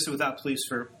 We existed without police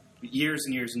for years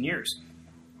and years and years,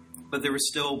 but there was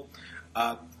still,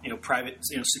 private,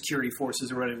 security forces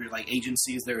or whatever, like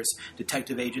agencies. There's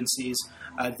detective agencies.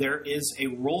 There is a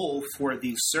role for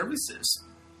these services.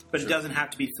 But Sure. It doesn't have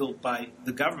to be filled by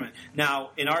the government.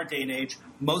 Now, in our day and age,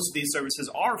 most of these services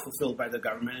are fulfilled by the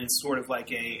government. And it's sort of like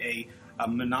a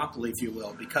monopoly, if you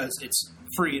will, because it's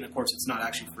free. And, of course, it's not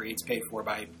actually free. It's paid for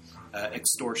by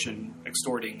extorting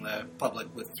the public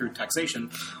through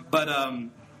taxation. But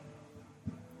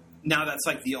now that's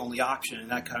like the only option.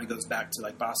 And that kind of goes back to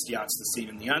like Bastiat's The Seen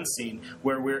and the Unseen,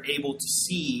 where we're able to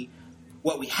see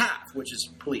what we have, which is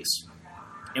police.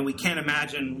 And we can't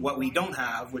imagine what we don't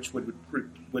have, which would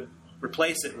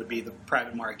replace it would be the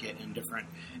private market and different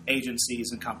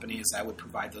agencies and companies that would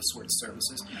provide those sorts of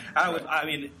services. I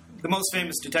mean, the most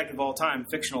famous detective of all time,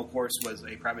 fictional, of course, was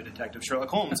a private detective, Sherlock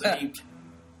Holmes. And he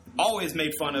always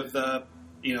made fun of the,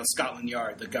 Scotland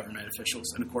Yard, the government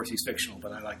officials. And, of course, he's fictional,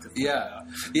 but I like to point that out.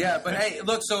 Yeah, but hey,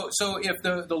 look. So if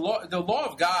the law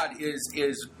of God is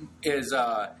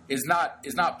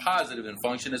not positive in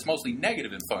function, it's mostly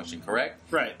negative in function, correct?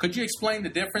 Right. Could you explain the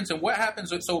difference and what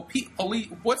happens? Police.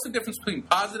 What's the difference between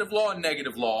positive law and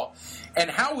negative law, and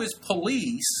how is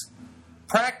police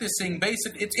practicing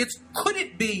basic? Could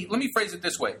it be? Let me phrase it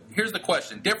this way. Here's the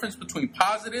question: difference between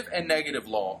positive and negative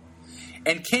law,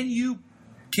 and can you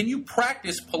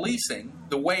practice policing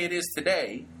the way it is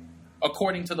today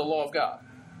according to the law of God?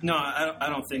 No, I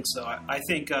don't think so. I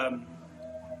think,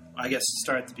 I guess to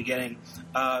start at the beginning,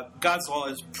 God's law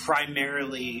is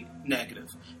primarily negative.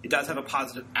 It does have a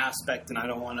positive aspect, and I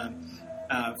don't want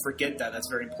to forget that. That's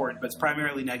very important. But it's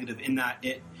primarily negative in that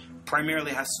it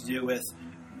primarily has to do with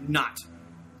not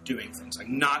doing things, like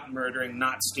not murdering,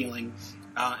 not stealing,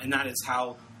 and that is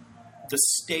how the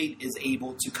state is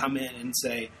able to come in and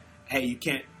say, hey, you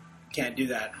can't do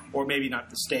that. Or maybe not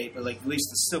the state, but like at least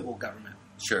the civil government.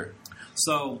 Sure.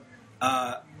 So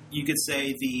you could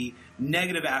say the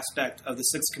negative aspect of the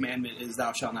sixth commandment is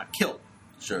thou shalt not kill.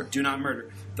 Sure. Do not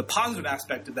murder. The positive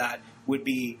aspect of that would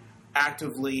be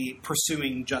actively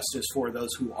pursuing justice for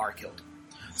those who are killed.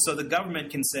 So the government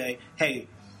can say, hey,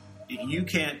 you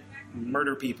can't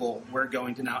murder people, we're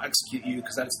going to now execute you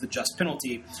because that's the just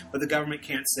penalty. But the government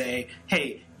can't say,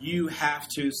 hey, you have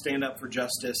to stand up for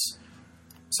justice,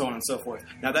 so on and so forth.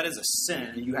 Now that is a sin,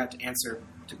 and you have to answer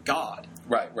to God.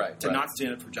 Right. To not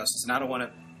stand up for justice. And I don't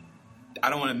want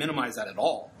to minimize that at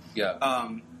all. Yeah.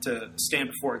 To stand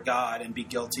before God and be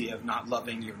guilty of not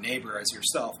loving your neighbor as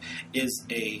yourself is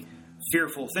a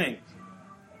fearful thing.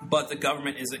 But the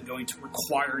government isn't going to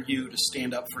require you to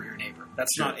stand up for your neighbor. That's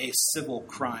Sure. not a civil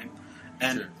crime.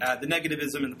 And Sure. The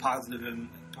negativism and the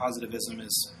positivism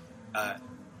is, and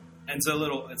it's a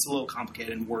little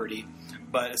complicated and wordy.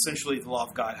 But essentially, the law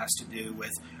of God has to do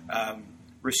with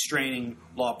restraining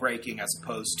law breaking as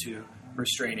opposed to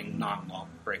restraining non-law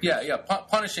breaking. Yeah.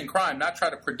 Punishing crime, not try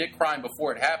to predict crime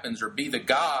before it happens, or be the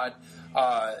God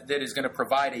that is going to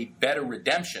provide a better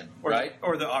redemption, right?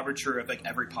 Or the arbiter of like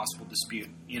every possible dispute,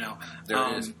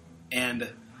 There it is.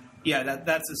 And yeah,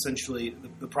 that's essentially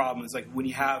the problem. Is like when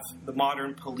you have the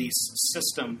modern police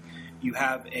system, you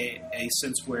have a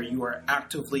sense where you are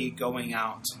actively going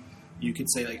out. You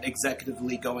could say like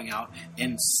executively going out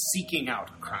and seeking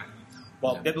out crime.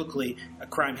 While biblically, a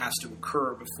crime has to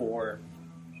occur before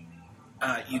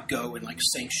you go and like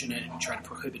sanction it and try to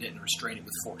prohibit it and restrain it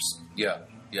with force. Yeah.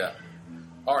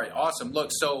 All right, awesome. Look,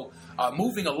 so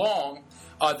moving along,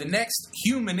 the next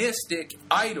humanistic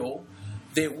idol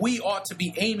that we ought to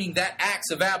be aiming that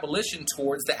acts of abolition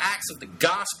towards, the acts of the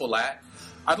gospel at,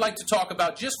 I'd like to talk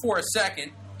about just for a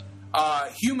second,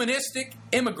 humanistic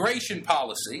immigration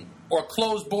policy or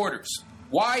closed borders.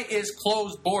 Why is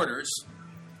closed borders,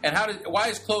 and why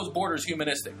is closed borders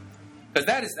humanistic? Because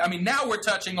that is, now we're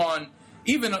touching on.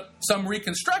 Even some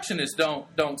Reconstructionists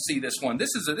don't see this one. This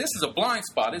is a blind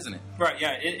spot, isn't it? Right.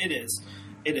 Yeah, it is.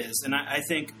 It is, and I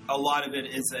think a lot of it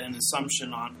is an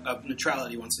assumption of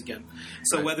neutrality once again.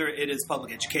 So Right. whether it is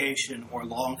public education or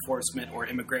law enforcement or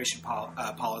immigration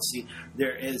policy,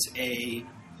 there is a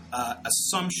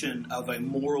assumption of a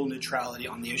moral neutrality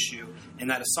on the issue, and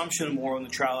that assumption of moral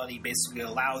neutrality basically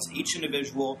allows each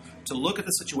individual to look at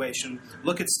the situation,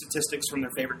 look at statistics from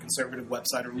their favorite conservative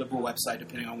website or liberal website,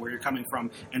 depending on where you're coming from,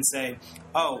 and say,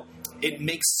 oh, it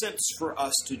makes sense for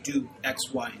us to do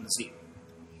X, Y, and Z.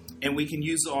 And we can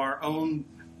use our own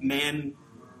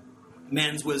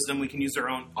man's wisdom, we can use our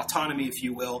own autonomy, if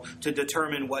you will, to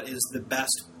determine what is the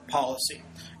best policy.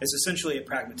 It's essentially a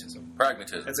pragmatism.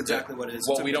 Pragmatism. That's exactly what it is.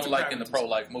 What It's we a don't like in the pragmatism.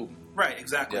 pro-life movement. Right,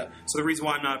 exactly. Yeah. So the reason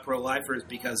why I'm not a pro-lifer is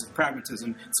because of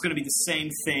pragmatism. It's going to be the same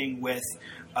thing with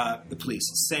the police.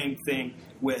 It's the same thing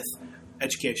with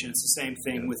education. It's the same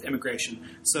thing with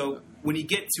immigration. So when you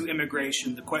get to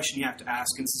immigration, the question you have to ask,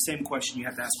 and it's the same question you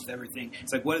have to ask with everything,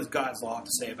 it's like, what does God's law have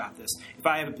to say about this? If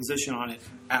I have a position on it,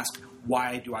 ask,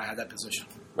 why do I have that position?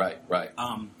 Right.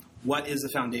 What is the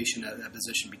foundation of that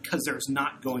position? Because there's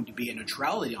not going to be a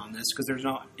neutrality on this, because there's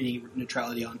not any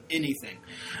neutrality on anything.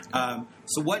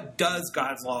 So what does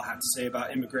God's law have to say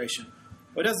about immigration?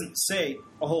 Well, it doesn't say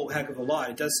a whole heck of a lot.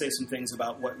 It does say some things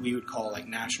about what we would call like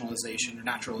nationalization or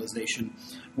naturalization,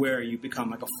 where you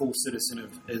become like a full citizen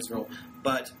of Israel.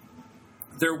 But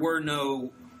there were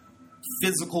no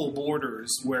physical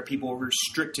borders where people were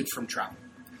restricted from travel.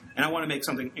 And I want to make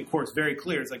something, of course, very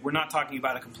clear. It's like we're not talking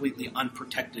about a completely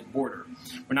unprotected border.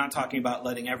 We're not talking about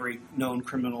letting every known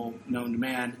criminal known to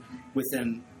man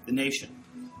within the nation.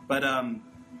 But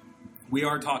we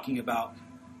are talking about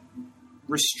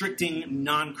restricting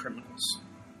non-criminals.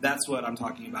 That's what I'm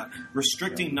talking about.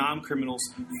 Restricting non-criminals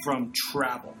from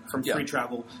travel, from free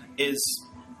travel, is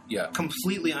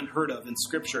completely unheard of in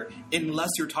Scripture,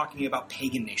 unless you're talking about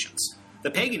pagan nations.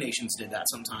 The pagan nations did that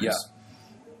sometimes.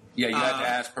 Yeah, you had to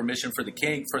ask permission for the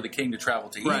king to travel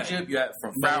to Egypt. You had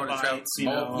from Pharaoh to travel.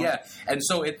 And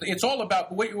so it's all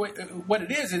about what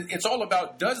it is. It's all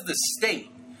about does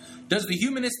the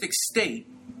humanistic state,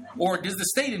 or does the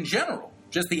state in general,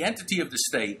 just the entity of the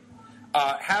state,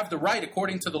 have the right,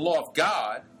 according to the law of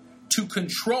God, to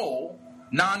control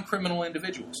non-criminal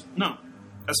individuals? No.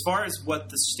 As far as what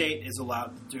the state is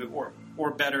allowed to do,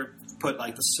 or better put,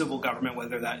 like the civil government,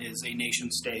 whether that is a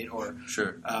nation state or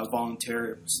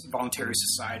voluntary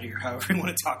society, or however you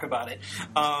want to talk about it,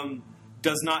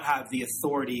 does not have the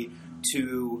authority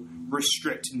to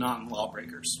restrict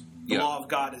non-lawbreakers. The law of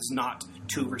God is not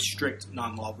to restrict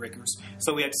non-lawbreakers.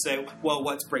 So we have to say, well,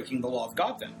 what's breaking the law of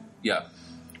God then? Yeah.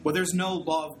 Well, there's no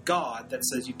law of God that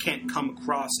says you can't come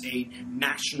across a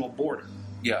national border.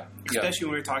 Yeah. Especially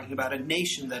when we're talking about a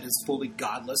nation that is fully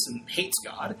godless and hates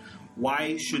God.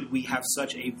 Why should we have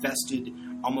such a vested,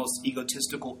 almost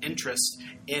egotistical interest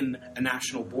in a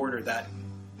national border that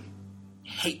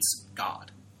hates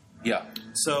God? Yeah.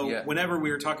 So whenever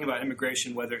we were talking about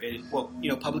immigration, whether it,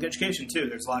 public education too,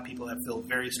 there's a lot of people that feel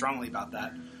very strongly about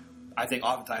that. I think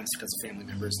oftentimes because of family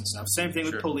members and stuff. Same thing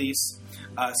with police.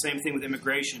 Same thing with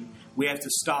immigration. We have to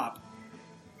stop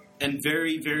and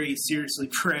very, very seriously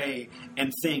pray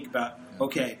and think about,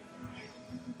 okay,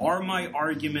 are my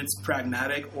arguments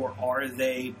pragmatic or are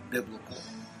they biblical?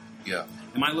 Yeah.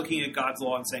 Am I looking at God's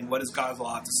law and saying, what does God's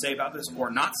law have to say about this or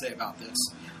not say about this?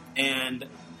 And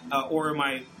or am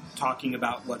I talking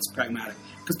about what's pragmatic?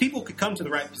 Because people could come to the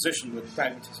right position with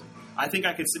pragmatism. I think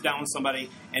I could sit down with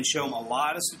somebody and show them a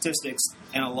lot of statistics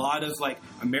and a lot of like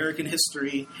American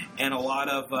history and a lot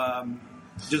of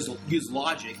just use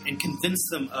logic and convince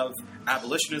them of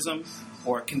abolitionism,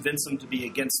 or convince them to be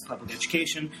against public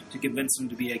education, to convince them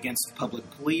to be against public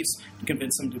police, to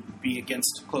convince them to be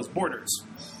against closed borders.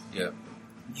 Yeah.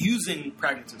 Using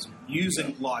pragmatism,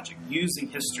 using logic, using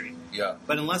history. Yeah.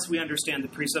 But unless we understand the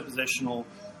presuppositional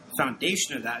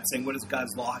foundation of that, saying what does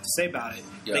God's law have to say about it,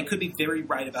 they could be very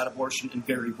right about abortion and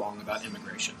very wrong about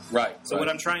immigration. Right. So what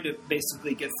I'm trying to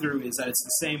basically get through is that it's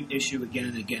the same issue again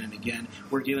and again and again.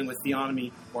 We're dealing with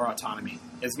theonomy or autonomy.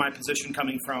 Is my position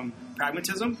coming from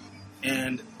pragmatism,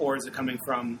 or is it coming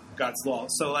from God's law?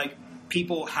 So like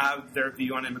people have their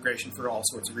view on immigration for all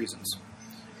sorts of reasons.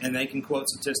 And they can quote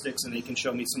statistics and they can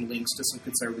show me some links to some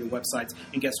conservative websites.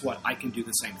 And guess what? I can do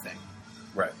the same thing.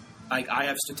 Right. I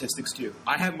have statistics too.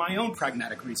 I have my own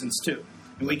pragmatic reasons too.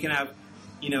 And we can have,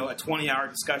 a 20-hour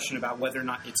discussion about whether or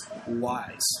not it's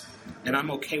wise. And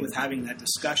I'm okay with having that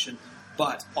discussion.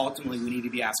 But ultimately, we need to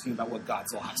be asking about what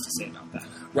God's law has to say about that.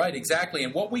 Right, exactly.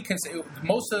 And what we can say,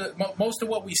 most of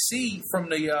what we see from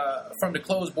the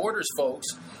closed borders, folks,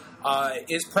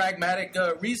 is pragmatic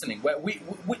reasoning.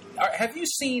 Have you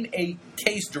seen a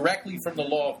case directly from the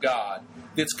law of God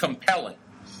that's compelling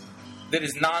that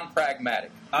is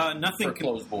non-pragmatic Nothing for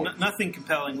closed borders? nothing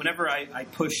compelling. Whenever I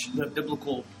push the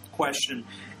biblical question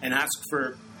and ask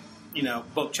for,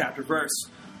 book, chapter, verse,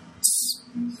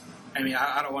 I mean,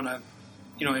 I don't want to,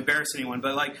 embarrass anyone,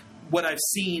 but like what I've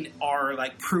seen are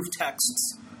like proof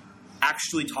texts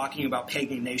actually talking about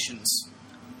pagan nations,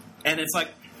 and it's like,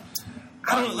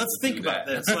 I don't know. Let's think about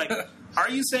this. Like, are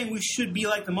you saying we should be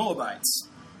like the Moabites?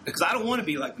 Because I don't want to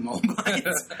be like the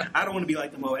Moabites. I don't want to be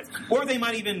like the Moabites. Or they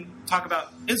might even talk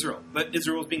about Israel, but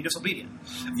Israel is being disobedient.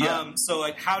 Yeah. So,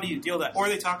 like, how do you deal with that? Or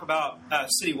they talk about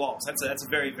city walls. That's a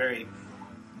very, very,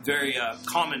 very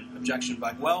common objection.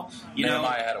 Like, well,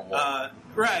 Nehemiah had a wall.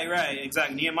 Right,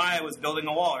 exactly. Nehemiah was building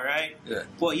a wall, right? Yeah.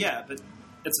 Well, yeah, but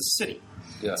it's a city.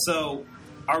 Yeah. So,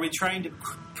 are we trying to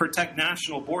protect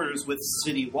national borders with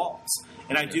city walls?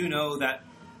 And I do know that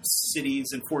cities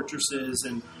and fortresses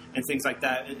and things like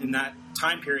that in that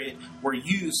time period were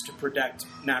used to protect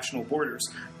national borders,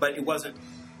 but it wasn't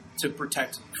to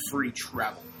protect free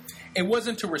travel. It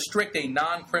wasn't to restrict a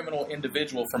non-criminal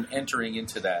individual from entering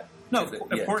into that. No,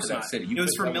 of course not. City. It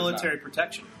was for military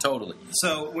protection. Totally.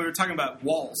 So we were talking about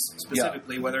walls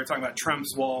specifically, whether we're talking about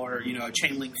Trump's wall or a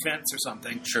chain link fence or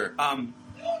something. Sure.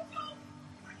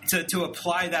 To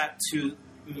apply that to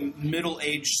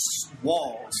middle-aged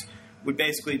walls would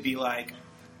basically be like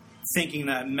thinking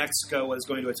that Mexico was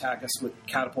going to attack us with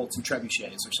catapults and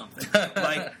trebuchets or something.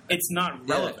 Like, it's not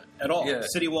relevant at all. Yeah.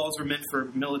 City walls were meant for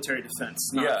military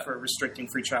defense, not for restricting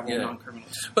free travel of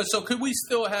non-criminals. But so could we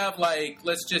still have, like,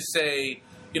 let's just say,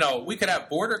 we could have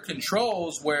border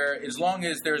controls where as long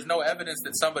as there's no evidence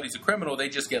that somebody's a criminal, they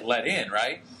just get let in,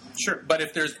 right? Sure. But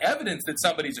if there's evidence that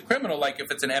somebody's a criminal, like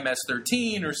if it's an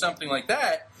MS-13 or something like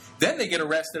that, then they get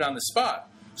arrested on the spot.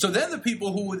 So then the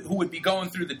people who would be going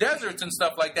through the deserts and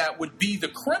stuff like that would be the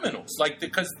criminals, like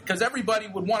because everybody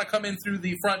would want to come in through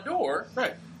the front door,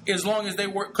 right? As long as they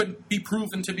couldn't be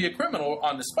proven to be a criminal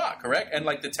on the spot, correct? And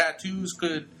like the tattoos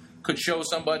could show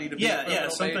somebody to be a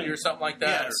criminal maybe or something like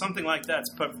that. Yeah, something like that's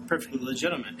perfectly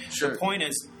legitimate. Sure. The point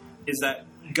is that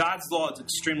God's law is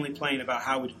extremely plain about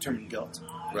how we determine guilt.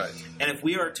 Right. And if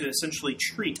we are to essentially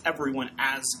treat everyone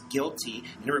as guilty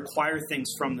and require things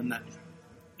from them that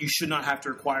you should not have to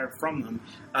require from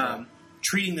them,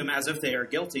 treating them as if they are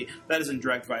guilty, that is in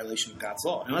direct violation of God's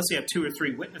law. Unless you have 2 or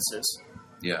 3 witnesses,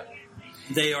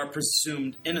 they are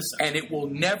presumed innocent. And it will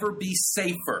never be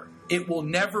safer. It will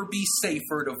never be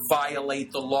safer to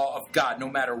violate the law of God, no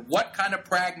matter what kind of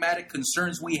pragmatic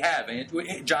concerns we have.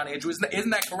 John Andrew, isn't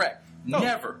that correct? No,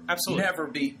 never. Absolutely. Never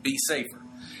be safer.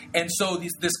 And so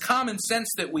this common sense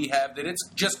that we have, that it's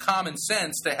just common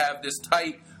sense to have this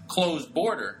tight, closed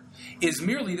border, is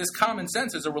merely this common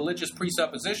sense is a religious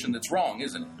presupposition that's wrong,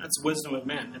 isn't it? That's wisdom of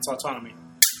man. It's autonomy.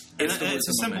 It's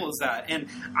as simple as that. And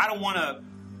I don't want to,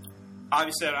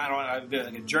 obviously, I don't want to be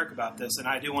like a jerk about this, and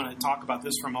I do want to talk about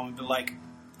this for a moment, but like,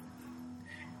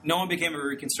 no one became a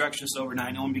Reconstructionist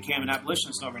overnight. No one became an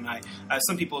abolitionist overnight.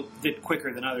 Some people did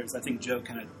quicker than others. I think Joe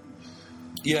kind of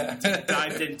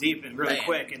dived in deep and really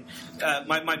quick. And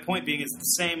my point being is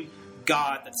the same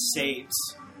God that saves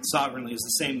sovereignly is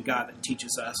the same God that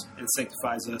teaches us and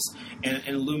sanctifies us and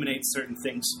illuminates certain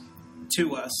things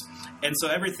to us. And so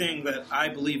everything that I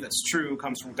believe that's true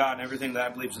comes from God, and everything that I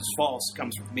believe is false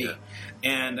comes from me.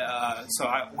 And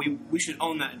so we should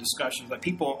own that in discussions. Like,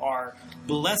 people are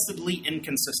blessedly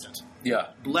inconsistent.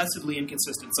 Blessedly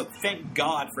inconsistent. So thank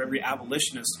God for every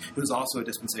abolitionist who's also a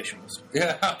dispensationalist.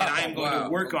 And I am going to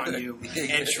work on you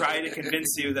and try to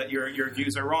convince you that your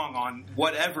views are wrong on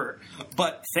whatever.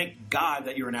 But thank God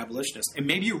that you're an abolitionist. And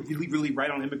maybe you're really, really right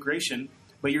on immigration,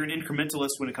 but you're an incrementalist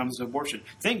when it comes to abortion.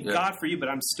 Thank God for you, but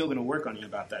I'm still going to work on you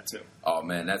about that too. Oh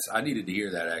man, I needed to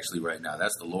hear that actually right now.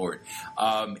 That's the Lord.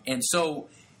 And so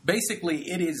basically,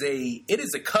 it is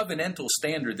a covenantal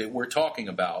standard that we're talking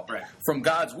about from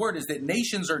God's word, is that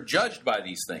nations are judged by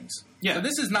these things. So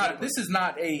this is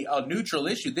not a neutral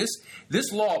issue.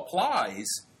 This law applies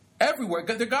everywhere.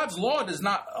 God's law does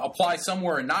not apply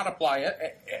somewhere and not apply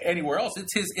anywhere else.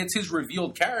 It's his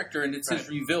revealed character, and it's his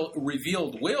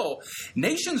revealed will.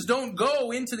 Nations don't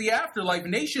go into the afterlife.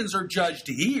 Nations are judged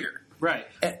here. Right.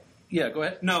 Go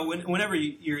ahead. No, whenever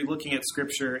you're looking at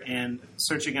Scripture and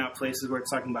searching out places where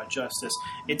it's talking about justice,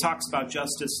 it talks about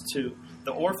justice to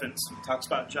the orphans. It talks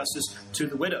about justice to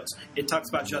the widows. It talks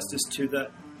about justice to the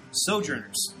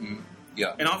sojourners.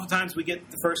 And oftentimes we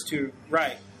get the first two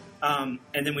right, and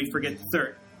then we forget the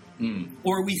third.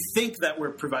 Or we think that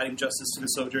we're providing justice to the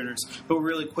sojourners, but we're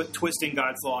really twisting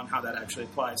God's law and how that actually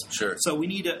applies. So we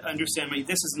need to understand,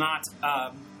 this is not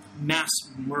mass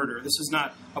murder. This is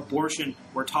not abortion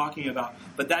we're talking about.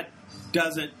 But that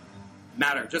doesn't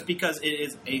matter. Just because it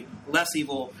is a less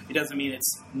evil, it doesn't mean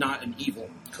it's not an evil.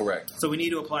 Correct. So we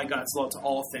need to apply God's law to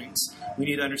all things. We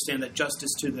need to understand that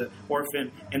justice to the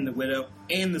orphan and the widow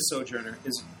and the sojourner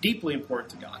is deeply important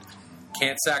to God.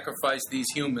 Can't sacrifice these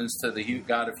humans to the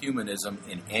God of humanism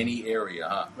in any area,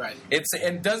 huh? Right.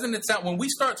 And doesn't it sound, when we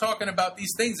start talking about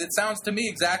these things, it sounds to me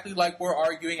exactly like we're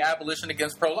arguing abolition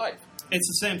against pro-life. It's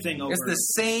the same thing over. It's the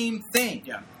same thing.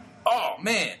 Yeah. Oh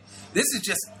man, this is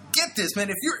just, get this, man.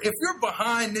 If you're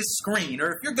behind this screen,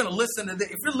 or if you're going to listen to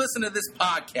if you're listening to this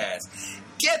podcast,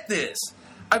 get this.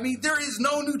 I mean, there is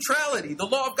no neutrality. The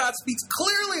law of God speaks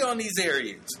clearly on these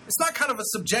areas. It's not kind of a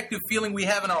subjective feeling we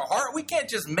have in our heart. We can't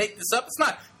just make this up. It's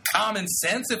not common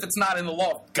sense if it's not in the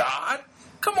law of God.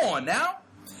 Come on now.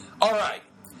 All right.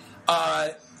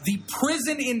 The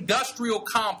prison industrial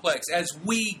complex, as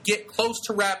we get close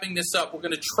to wrapping this up, we're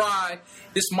going to try,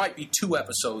 this might be 2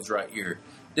 episodes right here.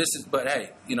 But hey,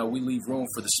 we leave room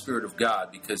for the Spirit of God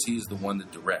because He's the one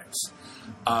that directs.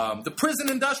 The prison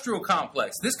industrial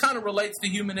complex. This kind of relates to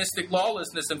humanistic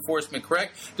lawlessness enforcement,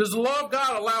 correct? Does the law of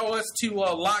God allow us to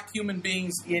lock human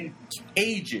beings in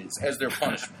cages as their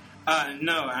punishment?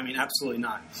 No, I mean, absolutely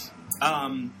not.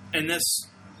 And this,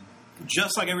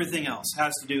 just like everything else,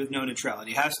 has to do with no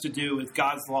neutrality. It has to do with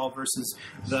God's law versus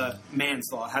the man's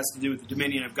law. It has to do with the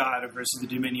dominion of God versus the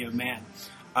dominion of man.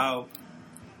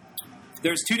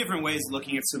 There's 2 different ways of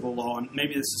looking at civil law, and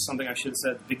maybe this is something I should have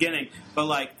said at the beginning,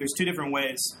 but there's 2 different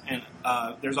ways, and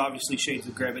there's obviously shades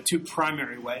of gray, but 2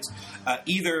 primary ways.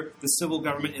 Either the civil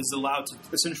government is allowed to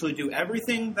essentially do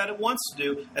everything that it wants to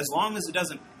do as long as it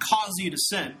doesn't cause you to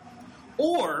sin,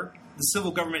 or the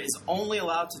civil government is only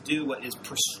allowed to do what is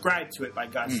prescribed to it by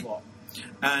God's law.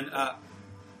 And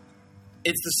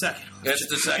it's the second option. It's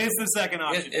the second. It's the second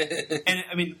option. And,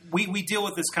 I mean, we deal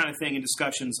with this kind of thing in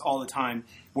discussions all the time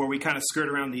where we kind of skirt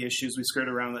around the issues, we skirt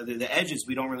around the edges,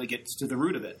 we don't really get to the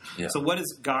root of it. Yeah. So what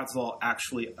does God's law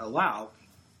actually allow?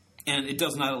 And it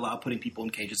does not allow putting people in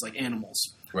cages like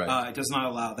animals. Right. It does not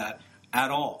allow that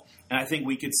at all. And I think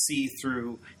we could see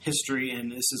through history,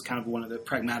 and this is kind of one of the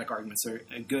pragmatic arguments, or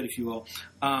good, if you will,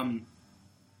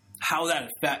 how that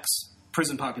affects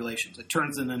prison populations. It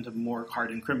turns them into more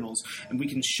hardened criminals. And we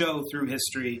can show through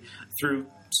history, through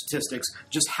statistics,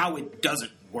 just how it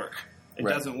doesn't work. It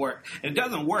doesn't work. And it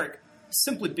doesn't work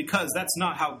simply because that's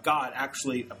not how God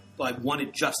actually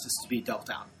wanted justice to be dealt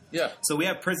out. Yeah. So we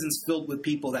have prisons filled with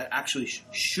people that actually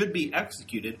should be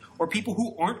executed, or people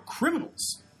who aren't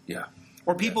criminals. Yeah.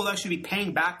 Or people that should be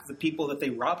paying back the people that they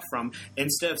robbed from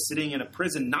instead of sitting in a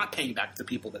prison not paying back the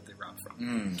people that they robbed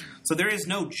from. So there is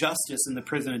no justice in the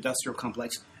prison industrial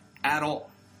complex at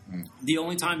all. The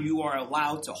only time you are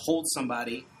allowed to hold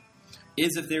somebody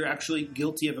is if they're actually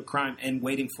guilty of a crime and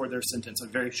waiting for their sentence, a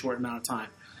very short amount of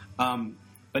time.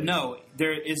 But no,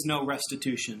 there is no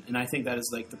restitution. And I think that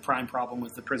is the prime problem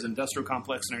with the prison industrial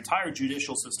complex and our entire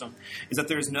judicial system is that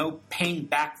there's no paying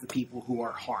back the people who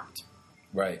are harmed.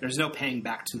 Right. There's no paying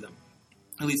back to them.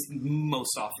 At least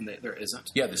most often there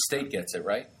isn't. Yeah, the state gets it,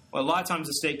 right? Well, a lot of times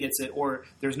the state gets it, or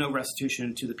there's no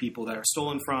restitution to the people that are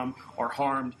stolen from or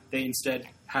harmed. They instead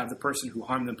have the person who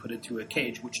harmed them put into a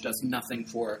cage, which does nothing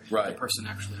for the person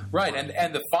actually. Right,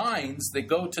 and the fines that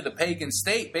go to the pagan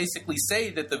state basically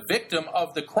say that the victim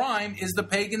of the crime is the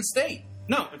pagan state.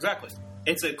 No, exactly.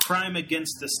 It's a crime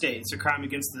against the state. It's a crime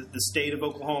against the state of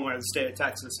Oklahoma or the state of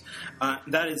Texas.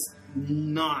 That is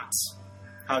not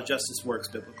how justice works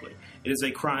biblically. It is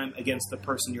a crime against the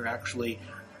person you're actually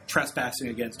trespassing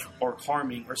against or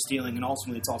harming or stealing, and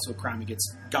ultimately it's also a crime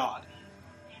against God.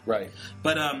 Right.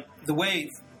 But the way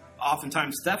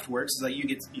oftentimes theft works is that you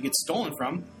get stolen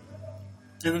from,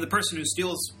 and then the person who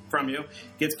steals from you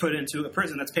gets put into a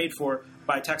prison that's paid for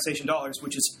by taxation dollars,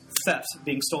 which is theft,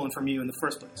 being stolen from you in the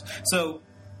first place. So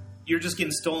you're just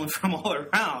getting stolen from all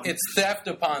around. It's theft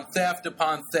upon theft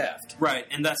upon theft. Right,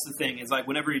 and that's the thing, is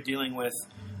whenever you're dealing with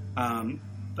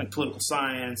political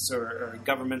science or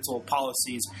governmental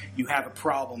policies, you have a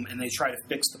problem and they try to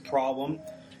fix the problem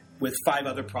with 5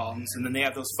 other problems, and then they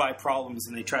have those 5 problems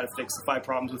and they try to fix the 5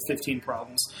 problems with 15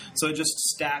 problems. So it just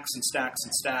stacks and stacks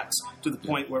and stacks to the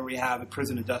point where we have a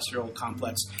prison industrial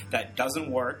complex that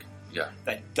doesn't work,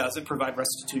 that doesn't provide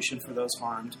restitution for those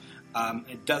harmed.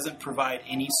 It doesn't provide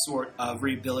any sort of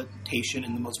rehabilitation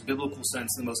in the most biblical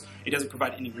sense. It doesn't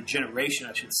provide any regeneration,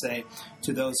 I should say,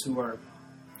 to those who are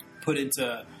put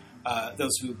into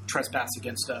those who trespass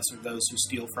against us or those who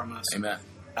steal from us. Amen.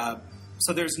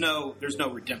 So there's no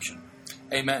redemption.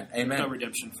 Amen. Amen. There's no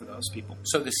redemption for those people.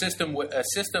 So the system, a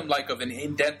system like of an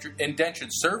indentured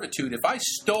servitude, if I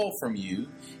stole from you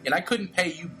and I couldn't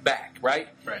pay you back, right?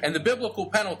 Right. And the biblical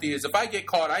penalty is if I get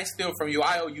caught, I steal from you,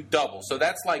 I owe you double. So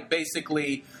that's like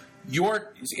basically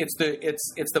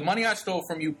it's the money I stole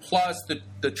from you plus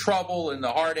the trouble and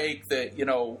the heartache that,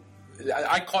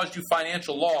 I caused you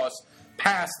financial loss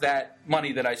past that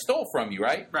money that I stole from you,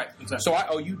 right? Right, exactly. So I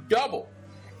owe you double.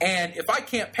 And if I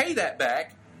can't pay that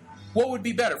back, what would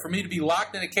be better? For me to be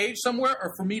locked in a cage somewhere,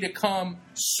 or for me to come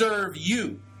serve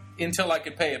you until I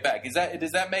could pay it back? Does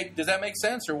that make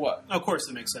sense, or what? Of course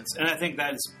it makes sense. And I think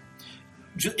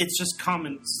it's just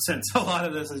common sense. A lot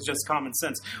of this is just common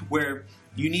sense, where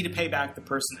you need to pay back the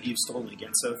person that you've stolen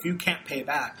against. So if you can't pay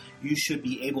back, you should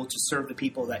be able to serve the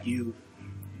people that you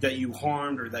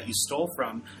harmed or that you stole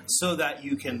from, so that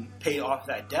you can pay off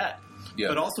that debt. Yeah.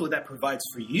 But also what that provides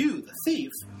for you, the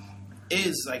thief,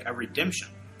 is like a redemption,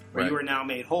 where you are now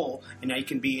made whole, and now you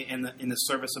can be in the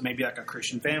service of maybe like a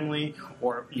Christian family,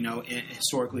 or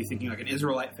historically thinking like an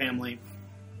Israelite family,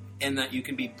 and that you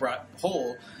can be brought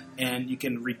whole and you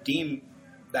can redeem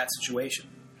that situation.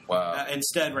 Wow.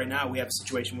 Instead, right now we have a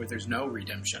situation where there's no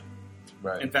redemption.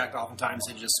 Right. In fact, oftentimes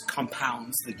it just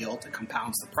compounds the guilt, it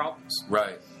compounds the problems.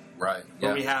 Right.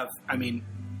 Where we have,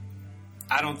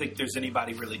 I don't think there's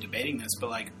anybody really debating this, but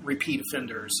like repeat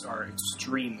offenders are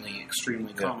extremely,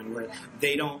 extremely common, where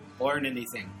they don't learn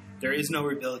anything. There is no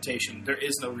rehabilitation. There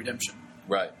is no redemption.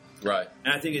 Right.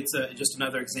 And I think it's just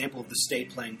another example of the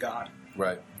state playing God.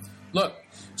 Right. Look,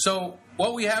 so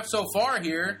what we have so far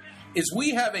here is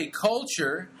we have a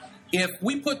culture, if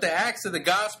we put the axe of the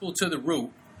gospel to the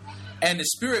root, and the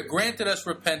Spirit granted us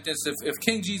repentance, if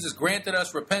King Jesus granted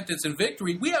us repentance and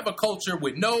victory, we have a culture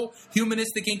with no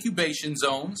humanistic incubation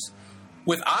zones,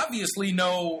 with obviously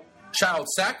no child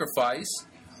sacrifice,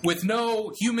 with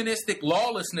no humanistic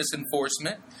lawlessness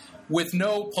enforcement, with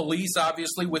no police,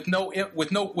 obviously, with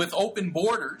open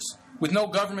borders, with no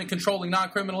government controlling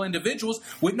non-criminal individuals,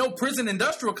 with no prison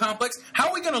industrial complex. How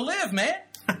are we going to live, man?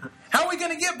 How are we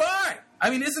going to get by?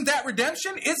 Isn't that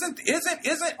redemption?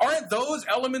 Aren't those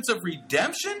elements of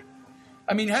redemption?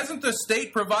 Hasn't the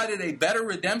state provided a better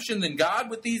redemption than God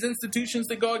with these institutions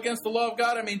that go against the law of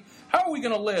God? How are we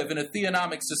going to live in a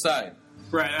theonomic society?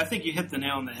 Right. I think you hit the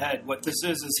nail on the head. What this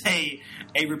is a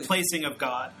replacing of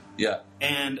God. Yeah.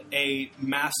 And a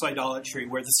mass idolatry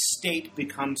where the state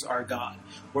becomes our God,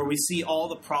 where we see all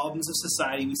the problems of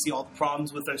society, we see all the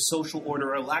problems with our social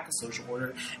order or lack of social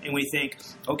order, and we think,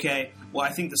 okay, well, I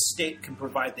think the state can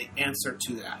provide the answer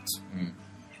to that. Mm.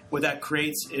 What that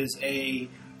creates is a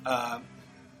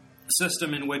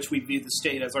system in which we view the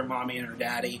state as our mommy and our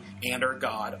daddy and our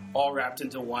God, all wrapped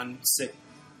into one sick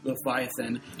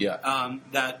Leviathan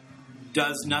that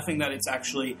does nothing that it's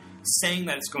actually saying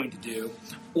that it's going to do,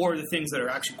 or the things that are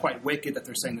actually quite wicked that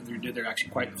they're saying that they're actually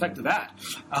quite effective at.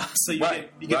 So you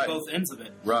get both ends of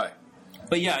it. Right.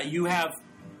 But yeah, you have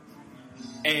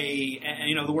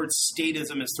the word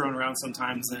statism is thrown around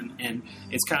sometimes, and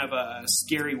it's kind of a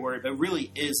scary word, but it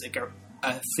really is like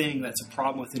a thing that's a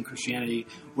problem within Christianity,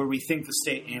 where we think the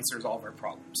state answers all of our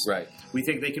problems. Right. We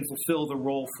think they can fulfill the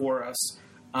role for us,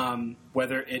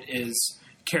 whether it is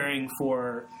caring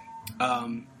for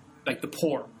like the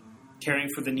poor, caring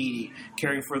for the needy,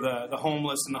 caring for the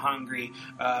homeless and the hungry,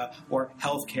 or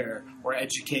healthcare or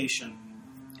education.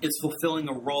 It's fulfilling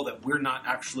a role that we're not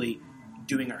actually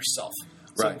doing ourselves.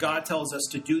 So Right. God tells us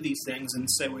to do these things, and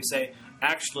we say,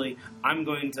 actually, I'm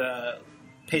going to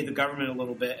pay the government a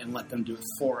little bit and let them do it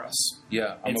for us.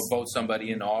 Yeah, I'm going to vote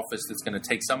somebody in office that's going to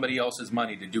take somebody else's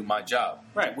money to do my job.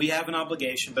 Right. We have an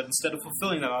obligation, but instead of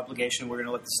fulfilling that obligation, we're going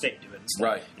to let the state do it instead.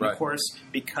 Right, And right. of course,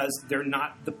 because they're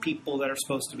not the people that are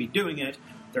supposed to be doing it,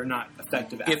 they're not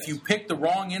effective at it. If you pick the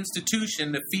wrong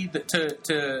institution to feed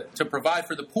to provide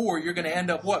for the poor, you're going to end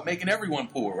up what? Making everyone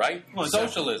poor, right? Well, exactly.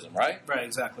 Socialism, right? Right,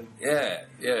 exactly. Yeah.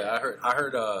 I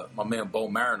heard my man Bo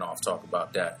Marinoff talk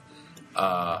about that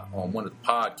on one of the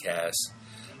podcasts.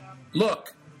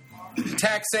 Look,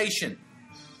 taxation.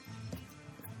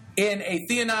 In a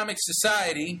theonomic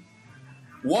society,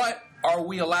 what are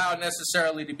we allowed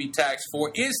necessarily to be taxed for?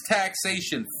 Is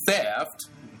taxation theft?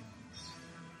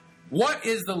 What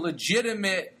is the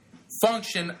legitimate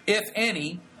function, if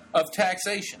any, of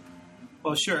taxation?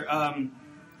 Well, sure.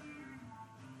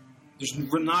 There's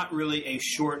not really a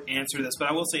short answer to this, but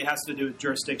I will say it has to do with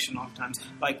jurisdiction oftentimes.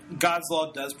 Like, God's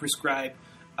law does prescribe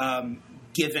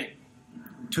giving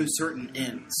to certain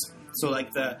ends. So,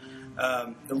 like, the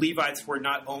Levites were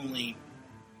not only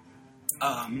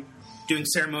doing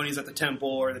ceremonies at the temple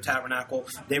or the tabernacle,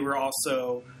 they were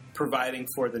also providing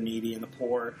for the needy and the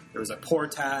poor. There was a poor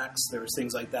tax, there was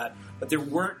things like that. But there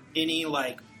weren't any,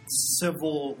 like,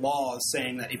 civil laws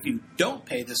saying that if you don't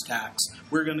pay this tax,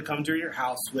 we're going to come to your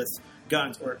house with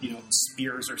guns or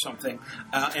spears or something,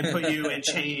 and put you in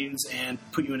chains and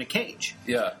put you in a cage.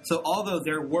 Yeah. So although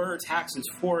there were taxes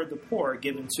for the poor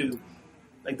given to,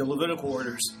 like, the Levitical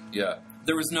orders, Yeah.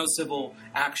 there was no civil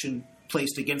action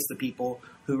placed against the people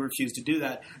who refused to do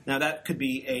that. Now, that could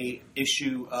be a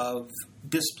issue of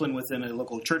discipline within a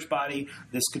local church body.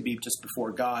 This could be just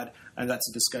before God, and that's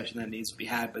a discussion that needs to be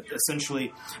had. But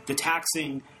essentially, the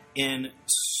taxing in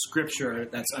Scripture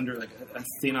that's under like a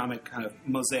theonomic kind of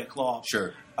Mosaic law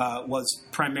Sure. Was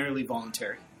primarily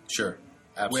voluntary. Sure.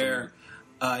 Absolutely. Where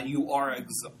you are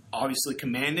obviously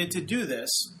commanded to do this,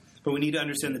 but we need to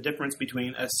understand the difference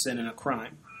between a sin and a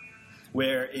crime.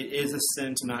 Where it is a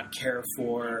sin to not care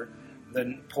for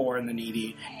the poor and the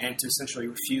needy and to essentially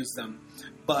refuse them,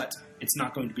 but it's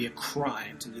not going to be a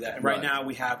crime to do that. And right now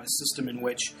we have a system in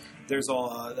which there's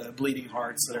all the bleeding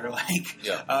hearts that are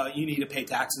like, you need to pay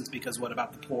taxes because what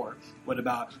about the poor? What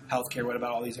about healthcare? What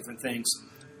about all these different things?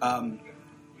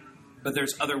 But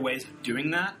there's other ways of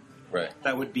doing that. Right.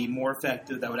 That would be more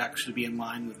effective, that would actually be in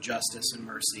line with justice and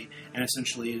mercy. And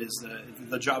essentially it is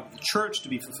the job of the church to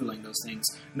be fulfilling those things,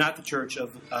 not the church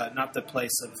of, not the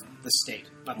place of the state,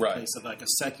 not the place of like a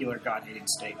secular God-hating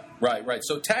state. Right, right.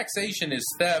 So taxation is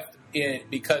theft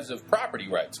because of property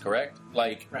rights, correct?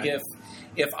 Like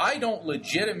if I don't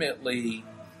legitimately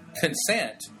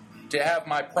consent to have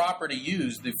my property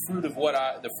used, the fruit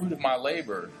of my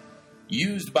labor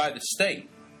used by the state,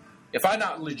 if I'm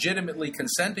not legitimately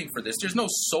consenting for this, there's no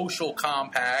social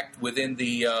compact within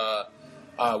the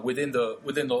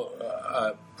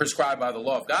prescribed by the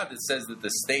law of God that says that the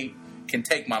state can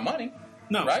take my money.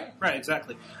 No, right,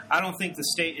 exactly. I don't think the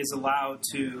state is allowed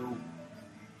to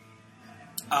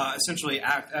essentially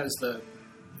act as the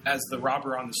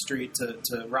robber on the street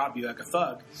to rob you like a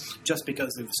thug just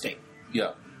because they're the state.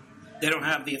 Yeah, they don't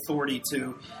have the authority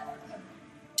to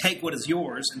take what is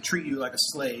yours and treat you like a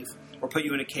slave, or put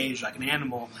you in a cage like an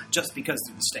animal just because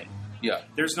they're the state. Yeah.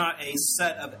 There's not a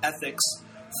set of ethics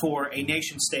for a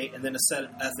nation state and then a set of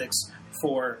ethics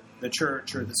for the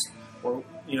church or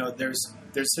there's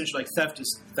essentially like theft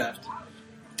is theft.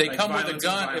 They like come with a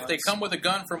gun. If they come with a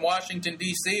gun from Washington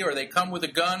D.C. or they come with a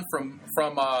gun from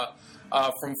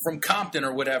Compton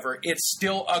or whatever, it's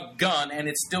still a gun, and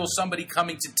it's still somebody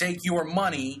coming to take your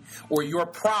money or your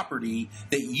property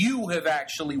that you have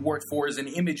actually worked for as an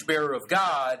image bearer of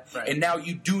God, and now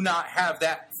you do not have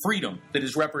that freedom that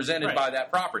is represented by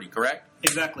that property, correct?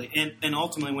 Exactly. And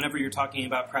ultimately, whenever you're talking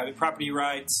about private property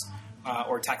rights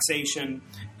or taxation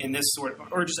in this sort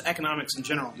of, or just economics in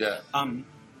general,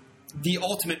 the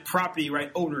ultimate property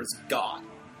right owner is God.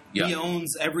 Yeah. He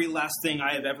owns every last thing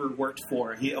I have ever worked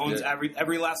for. He owns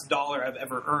every last dollar I've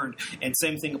ever earned. And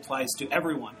same thing applies to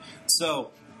everyone.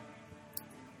 So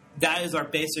that is our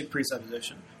basic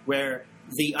presupposition, where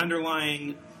the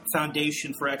underlying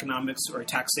foundation for economics or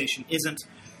taxation isn't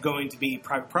going to be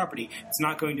private property. It's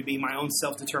not going to be my own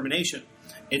self-determination.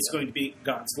 It's going to be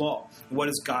God's law. What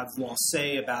does God's law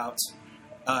say about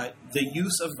the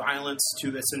use of violence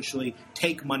to essentially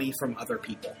take money from other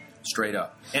people? Straight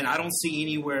up. And I don't see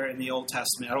anywhere in the Old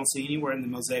Testament, I don't see anywhere in the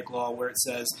Mosaic Law where it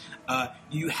says,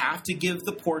 you have to give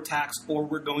the poor tax or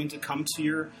we're going to come to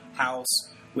your house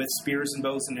with spears and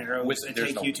bows and arrows and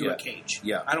take you to a cage.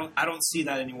 Yeah. I don't see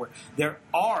that anywhere. There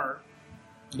are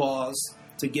laws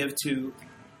to give to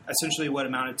essentially what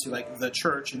amounted to like the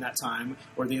church in that time,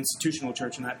 or the institutional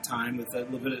church in that time with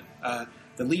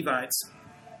the Levites,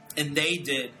 and they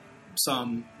did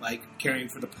some like caring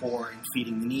for the poor and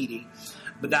feeding the needy.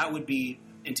 But that would be,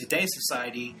 in today's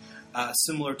society,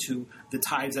 similar to the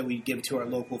tithes that we give to our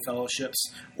local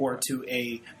fellowships or to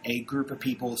a group of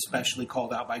people especially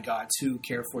called out by God to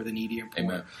care for the needy and poor.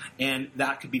 Amen. And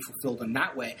that could be fulfilled in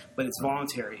that way, but it's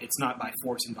voluntary. It's not by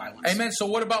force and violence. Amen. So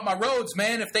what about my roads,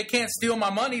 man? If they can't steal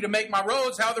my money to make my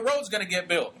roads, how are the roads going to get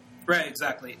built? Right,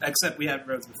 exactly. Except we had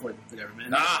roads before the government.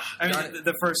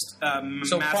 The first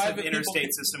massive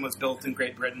interstate system was built in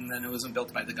Great Britain, and it wasn't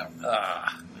built by the government.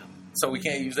 So we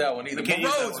can't use that one either. But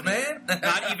roads, man.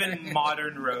 Not even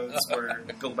modern roads were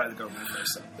built by the government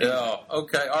first. So. Yeah.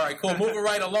 Okay. All right. Cool. Moving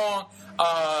right along.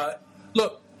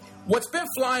 Look, what's been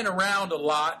flying around a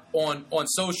lot on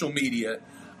social media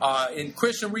in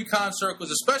Christian recon circles,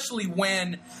 especially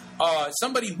when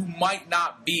somebody who might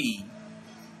not be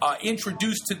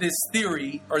introduced to this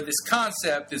theory or this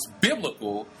concept is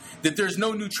biblical, that there's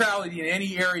no neutrality in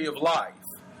any area of life.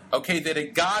 Okay, that a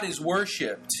God is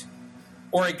worshipped,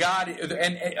 or a God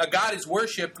is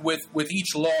worshipped with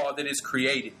each law that is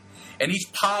created, and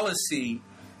each policy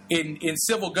in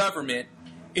civil government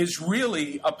is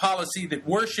really a policy that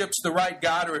worships the right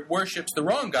God or it worships the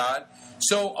wrong God.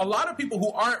 So a lot of people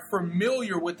who aren't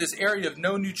familiar with this area of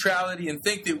no neutrality and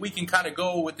think that we can kind of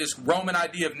go with this Roman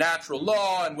idea of natural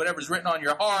law and whatever's written on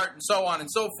your heart and so on and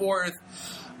so forth,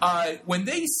 when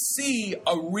they see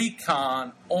a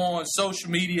recon on social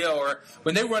media or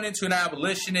when they run into an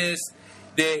abolitionist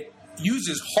that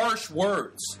uses harsh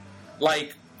words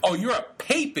like, "Oh, you're a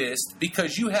papist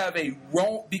because you have you're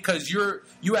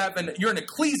an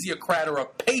ecclesiocrat or a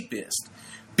papist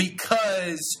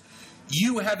because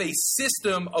you have a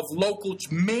system of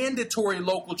mandatory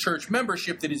local church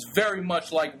membership that is very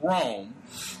much like Rome.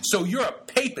 So you're a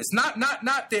papist. Not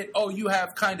that, oh, you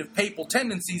have kind of papal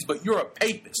tendencies, but you're a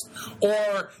papist.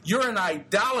 Or you're an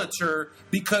idolater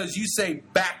because you say,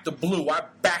 back the blue, I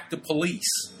back the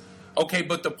police. Okay,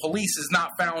 but the police is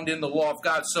not found in the law of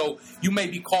God, so you may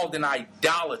be called an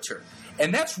idolater.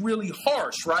 And that's really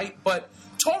harsh, right? But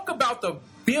talk about the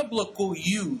biblical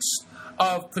use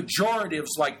of pejoratives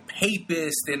like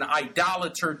papist and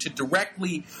idolater to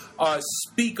directly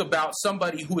speak about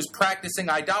somebody who is practicing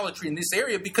idolatry in this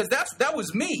area, because that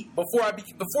was me. Before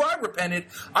I repented,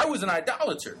 I was an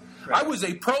idolater. Right. I was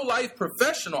a pro-life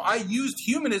professional. I used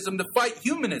humanism to fight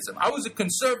humanism. I was a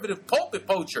conservative pulpit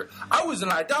poacher. I was an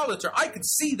idolater. I could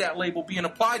see that label being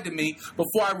applied to me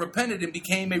before I repented and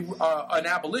became an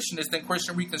abolitionist and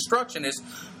Christian Reconstructionist.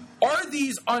 Are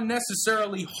these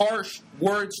unnecessarily harsh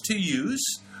words to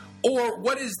use, or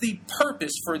what is the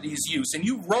purpose for these use? And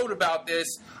you wrote about this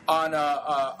on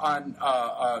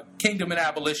Kingdom and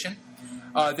Abolition.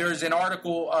 There's an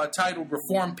article titled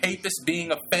 "Reformed Papists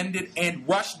Being Offended and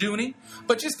Rushdooning."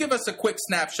 But just give us a quick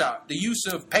snapshot. The use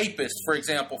of papist, for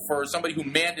example, for somebody who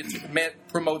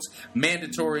promotes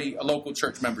mandatory local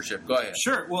church membership. Go ahead.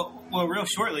 Sure. Well, real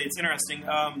shortly, it's interesting.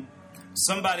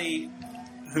 Somebody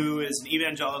who is an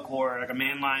evangelical or like a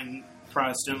mainline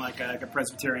Protestant, like a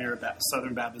Presbyterian or a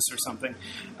Southern Baptist or something,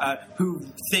 who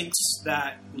thinks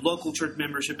that local church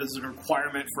membership is a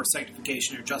requirement for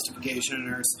sanctification or justification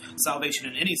or salvation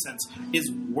in any sense, is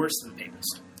worse than a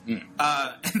papist.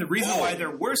 And the reason why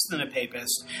they're worse than a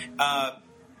papist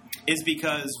is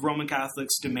because Roman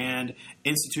Catholics demand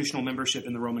institutional membership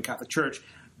in the Roman Catholic Church.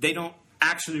 They don't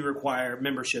actually require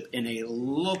membership in a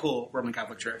local Roman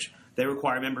Catholic Church. They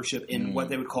require membership in what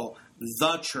they would call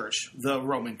the church, the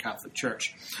Roman Catholic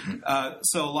Church.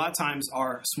 So a lot of times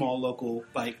our small local,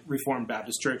 like Reformed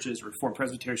Baptist churches, Reformed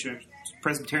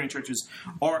Presbyterian churches,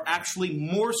 are actually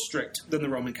more strict than the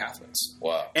Roman Catholics.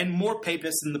 Wow. And more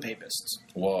papists than the papists.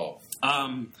 Whoa.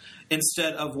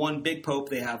 Instead of one big pope,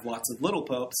 they have lots of little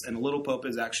popes, and a little pope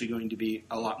is actually going to be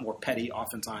a lot more petty,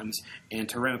 oftentimes, and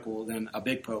tyrannical than a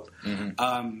big pope.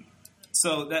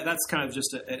 So that's kind of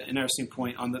just an interesting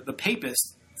point on the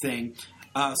papist thing.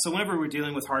 So whenever we're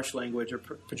dealing with harsh language or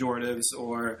pejoratives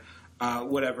or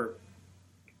whatever,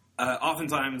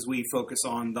 oftentimes we focus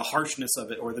on the harshness of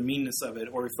it or the meanness of it,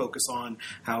 or we focus on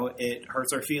how it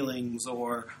hurts our feelings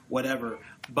or whatever.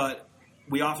 But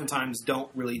we oftentimes don't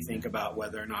really think about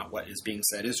whether or not what is being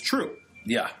said is true.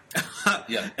 Yeah.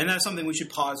 Yeah. And that's something we should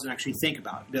pause and actually think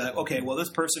about. Be like, okay, well, this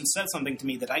person said something to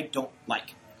me that I don't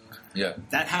like. Yeah.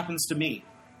 That happens to me.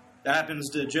 That happens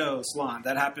to Joe Salon.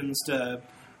 That happens to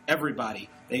everybody.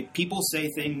 People say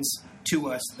things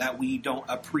to us that we don't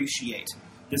appreciate.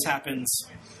 This happens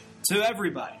to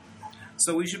everybody.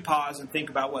 So we should pause and think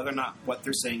about whether or not what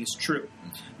they're saying is true.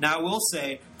 Now, I will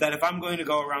say that if I'm going to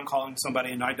go around calling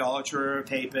somebody an idolater or a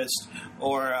papist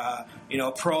or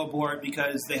pro-abort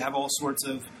because they have all sorts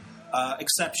of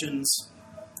exceptions,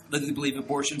 that they believe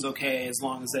abortion's okay as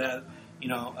long as as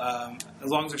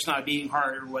long as there's not a beating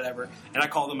heart or whatever, and I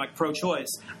call them like pro-choice,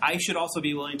 I should also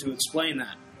be willing to explain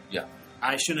that. Yeah.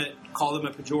 I shouldn't call them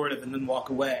a pejorative and then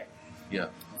walk away. Yeah.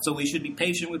 So we should be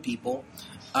patient with people.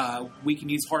 We can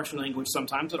use harsh language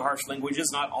sometimes, but harsh language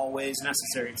is not always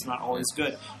necessary. It's not always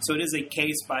good. So it is a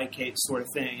case-by-case sort of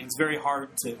thing. It's very hard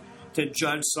to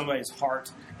judge somebody's heart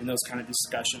in those kind of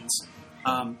discussions.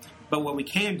 But what we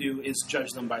can do is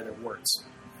judge them by their words.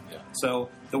 Yeah. So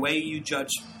the way you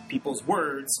judge people's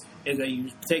words is that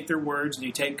you take their words and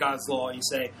you take God's law and you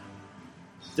say,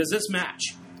 does this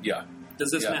match? Yeah.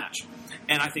 Does this match?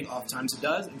 And I think oftentimes it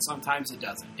does, and sometimes it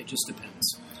doesn't. It just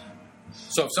depends.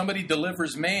 So if somebody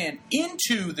delivers man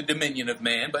into the dominion of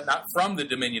man, but not from the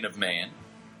dominion of man,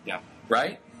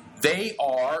 right? They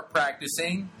are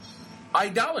practicing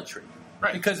idolatry.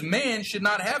 Right. Because man should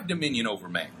not have dominion over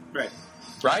man. Right.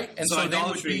 Right? And so they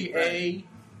would be a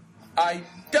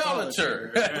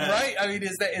idolater, right? I mean,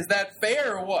 is that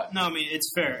fair or what? No, I mean,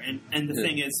 it's fair. And the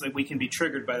thing is, like, we can be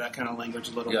triggered by that kind of language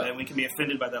a little bit, and we can be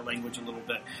offended by that language a little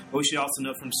bit. But we should also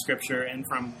know from Scripture and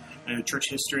from church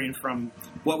history and from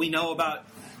what we know about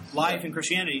life in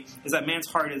Christianity is that man's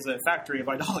heart is a factory of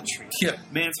idolatry. Yeah.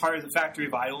 Man's heart is a factory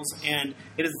of idols, and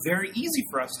it is very easy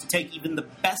for us to take even the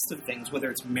best of things, whether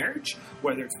it's marriage,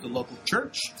 whether it's the local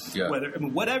church,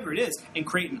 whatever it is, and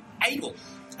create an idol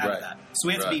out of that. So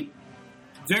we have to be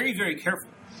very, very careful,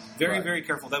 very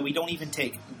careful that we don't even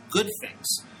take good things,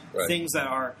 things that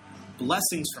are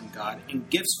blessings from God and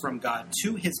gifts from God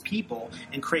to His people,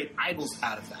 and create idols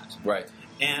out of that. Right.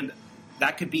 And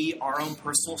that could be our own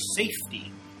personal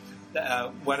safety.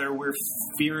 Whether we're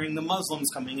fearing the Muslims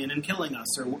coming in and killing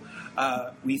us, or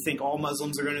we think all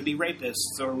Muslims are going to be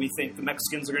rapists, or we think the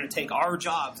Mexicans are going to take our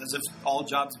jobs as if all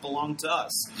jobs belong to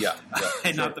us,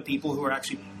 and not the people who are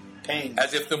actually paying.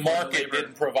 As if the market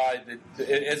didn't provide,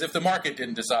 as if the market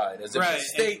didn't decide, as if the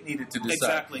state needed to decide.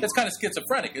 Exactly. That's kind of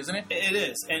schizophrenic, isn't it? It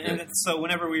is. And so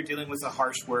whenever we're dealing with a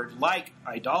harsh word like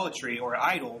idolatry or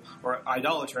idol, or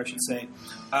idolater, I should say,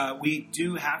 we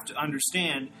do have to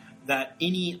understand that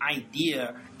any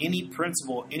idea, any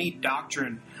principle, any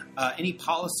doctrine, any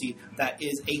policy that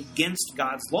is against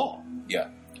God's law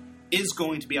is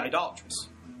going to be idolatrous.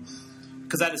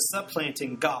 Because that is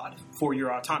supplanting God for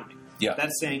your autonomy. Yeah.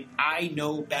 That's saying, I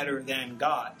know better than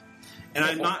God. And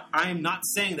I'm not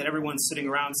saying that everyone's sitting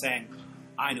around saying,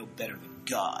 I know better than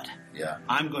God. Yeah.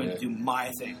 I'm going to do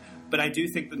my thing. But I do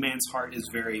think the man's heart is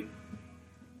very,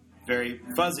 very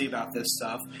fuzzy about this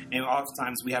stuff, and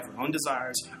oftentimes we have our own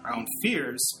desires, our own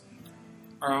fears,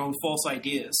 our own false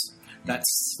ideas that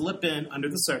slip in under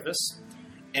the surface,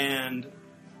 and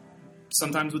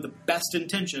sometimes with the best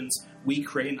intentions, we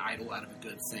create an idol out of a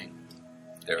good thing.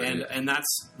 And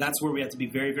that's where we have to be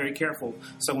very, very careful.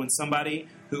 So when somebody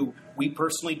who we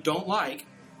personally don't like,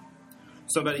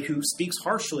 somebody who speaks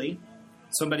harshly,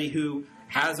 somebody who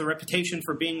has a reputation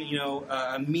for being,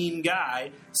 a mean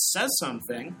guy, says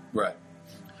something,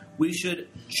 we should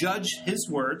judge his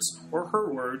words or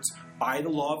her words by the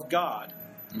law of God.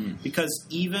 Because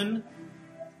even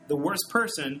the worst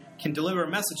person can deliver a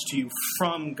message to you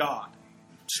from God.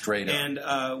 Straight up.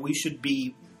 And we should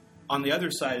be, on the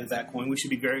other side of that coin, we should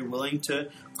be very willing to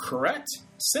correct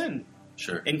sin.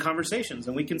 Sure. In conversations,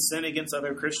 and we can sin against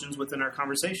other Christians within our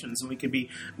conversations, and we can be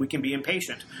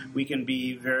impatient. We can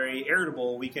be very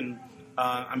irritable. We can.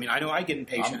 I know I get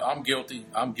impatient. I'm guilty.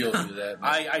 I'm guilty of that.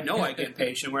 I know I get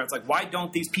impatient. Where it's like, why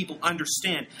don't these people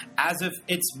understand? As if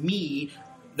it's me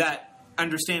that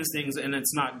understands things, and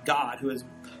it's not God who has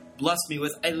blessed me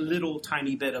with a little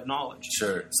tiny bit of knowledge.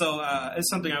 Sure. So it's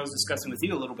something I was discussing with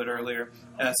you a little bit earlier.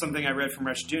 Something I read from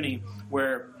Rushdoony,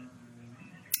 where.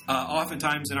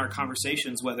 Oftentimes in our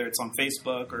conversations, whether it's on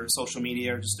Facebook or social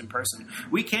media or just in person,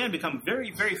 we can become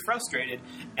very, very frustrated,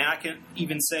 and I can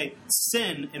even say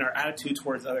sin in our attitude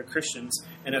towards other Christians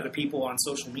and other people on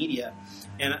social media.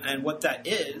 And what that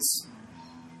is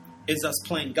us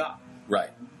playing God.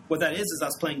 Right. What that is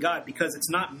us playing God, because it's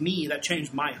not me that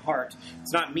changed my heart.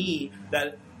 It's not me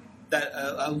that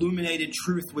illuminated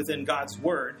truth within God's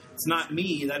Word. It's not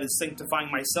me that is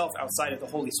sanctifying myself outside of the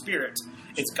Holy Spirit.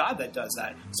 It's God that does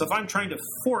that. So if I'm trying to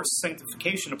force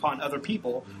sanctification upon other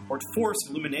people, or to force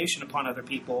illumination upon other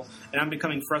people, and I'm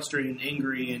becoming frustrated and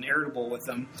angry and irritable with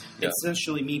them, it's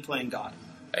essentially me playing God.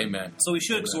 Amen. So we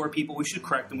should exhort people, we should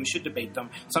correct them, we should debate them.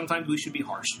 Sometimes we should be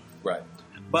harsh. Right.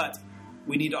 But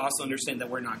we need to also understand that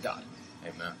we're not God.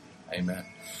 Amen. Amen.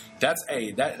 That's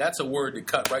a word that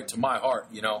cut right to my heart.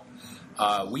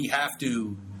 We have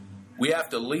to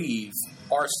leave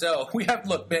ourselves. We got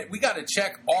to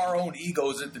check our own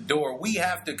egos at the door. We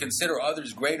have to consider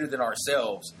others greater than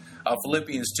ourselves.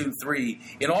 Philippians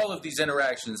 2:3. In all of these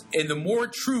interactions, and the more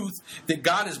truth that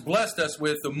God has blessed us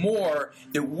with, the more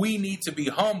that we need to be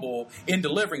humble in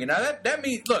delivering it. Now that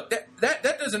means,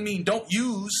 that doesn't mean don't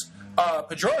use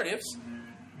pejoratives,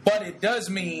 but it does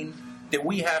mean that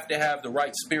we have to have the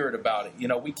right spirit about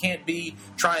it. We can't be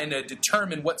trying to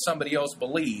determine what somebody else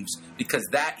believes, because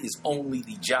that is only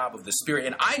the job of the Spirit.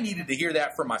 And I needed to hear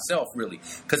that for myself, really,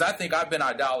 because I think I've been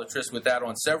idolatrous with that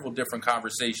on several different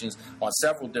conversations, on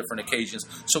several different occasions.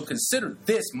 So consider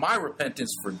this my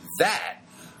repentance for that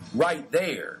right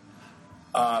there.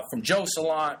 From Joe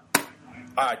Salant,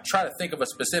 I try to think of a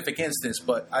specific instance,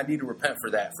 but I need to repent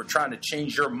for that, for trying to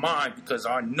change your mind because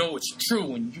I know it's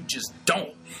true and you just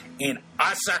don't. And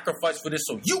I sacrifice for this,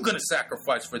 so you're going to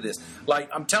sacrifice for this. Like,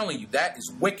 I'm telling you, that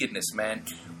is wickedness, man.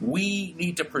 We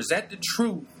need to present the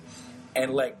truth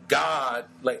and let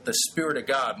the Spirit of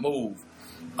God move,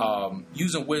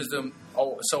 using wisdom,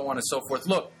 so on and so forth.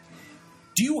 Look,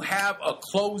 do you have a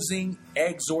closing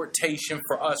exhortation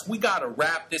for us? We got to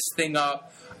wrap this thing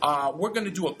up. We're going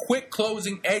to do a quick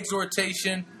closing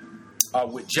exhortation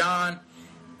with John,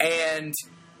 and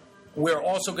we're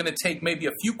also going to take maybe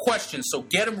a few questions. So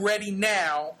get them ready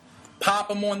now. Pop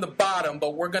them on the bottom,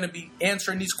 but we're going to be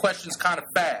answering these questions kind of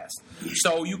fast.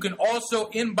 So you can also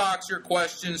inbox your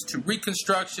questions to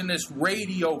Reconstructionist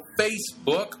Radio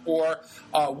Facebook, or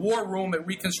War Room at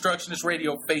Reconstructionist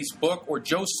Radio Facebook, or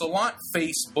Joe Salant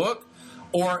Facebook,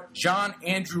 or John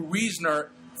Andrew Reesner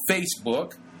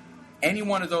Facebook. Any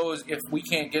one of those, if we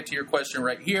can't get to your question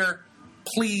right here,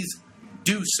 please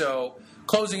do so.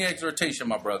 Closing exhortation,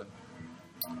 my brother.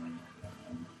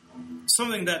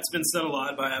 Something that's been said a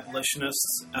lot by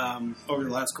abolitionists over the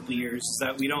last couple of years is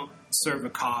that we don't serve a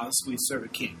cause, we serve a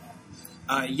king.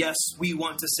 Yes, we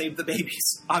want to save the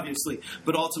babies, obviously,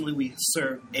 but ultimately we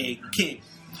serve a king.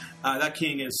 That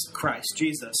king is Christ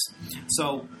Jesus.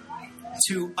 So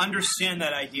to understand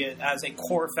that idea as a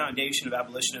core foundation of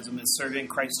abolitionism is serving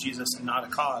Christ Jesus and not a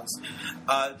cause,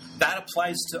 that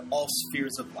applies to all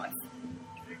spheres of life.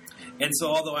 And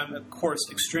so although I'm, of course,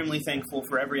 extremely thankful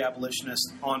for every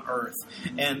abolitionist on earth,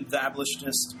 and the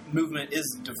abolitionist movement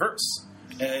is diverse,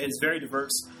 it's very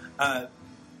diverse, I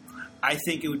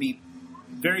think it would be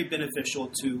very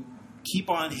beneficial to keep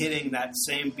on hitting that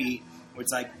same beat where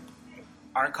it's like,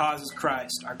 our cause is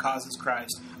Christ, our cause is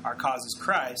Christ, our cause is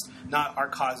Christ, not our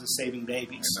cause is saving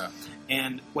babies. Amen.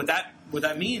 And what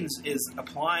that means is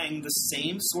applying the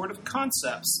same sort of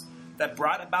concepts that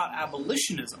brought about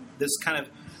abolitionism, this kind of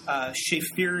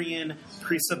Schaefferian,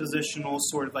 presuppositional,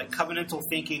 sort of like covenantal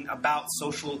thinking about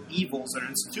social evils that are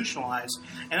institutionalized,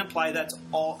 and apply that to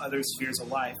all other spheres of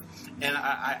life. And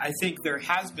I think there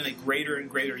has been a greater and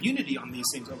greater unity on these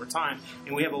things over time,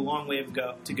 and we have a long way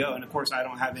to go. And of course, I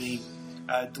don't have any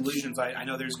delusions. I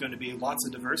know there's going to be lots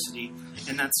of diversity,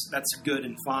 and that's good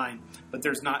and fine, but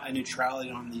there's not a neutrality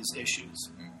on these issues.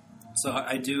 So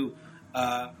I do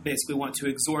basically want to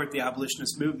exhort the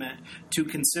abolitionist movement to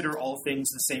consider all things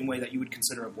the same way that you would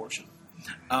consider abortion.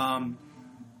 And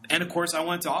of course, I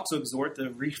want to also exhort the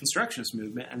Reconstructionist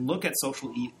movement and look at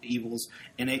social evils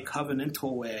in a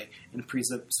covenantal way, in a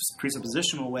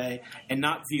presuppositional way, and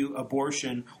not view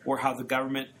abortion or how the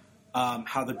government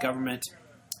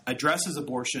addresses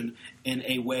abortion in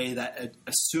a way that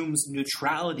assumes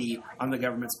neutrality on the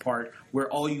government's part, where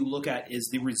all you look at is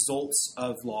the results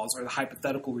of laws or the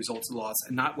hypothetical results of laws,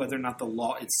 and not whether or not the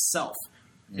law itself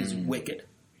is wicked.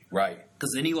 Right.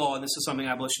 Because any law, and this is something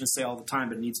abolitionists say all the time,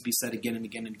 but it needs to be said again and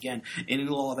again and again, any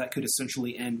law that could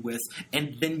essentially end with,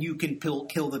 and then you can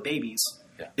kill the babies,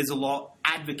 is a law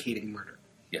advocating murder.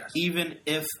 Yes. Even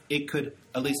if it could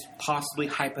at least possibly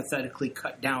hypothetically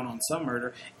cut down on some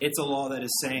murder, it's a law that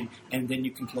is saying, and then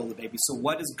you can kill the baby. So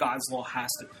what does God's law have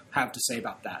to say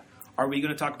about that? Are we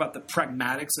going to talk about the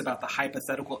pragmatics, about the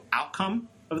hypothetical outcome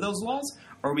of those laws?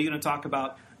 Or are we going to talk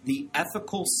about the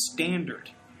ethical standard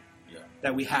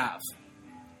that we have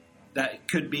that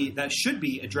should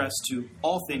be addressed to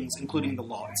all things, including the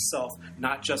law itself,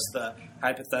 not just the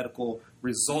hypothetical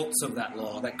results of that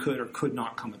law that could or could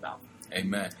not come about?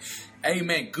 Amen.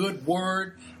 Amen. Good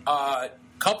word.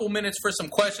 Couple minutes for some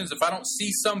questions. If I don't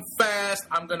see some fast,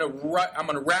 I'm gonna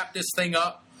wrap this thing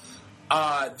up.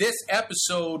 This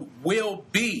episode will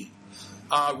be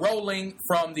rolling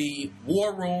from the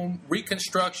War Room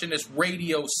Reconstructionist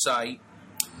Radio site,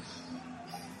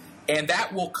 and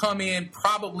that will come in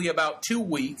probably about 2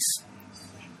 weeks.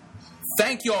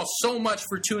 Thank you all so much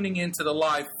for tuning into the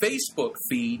live Facebook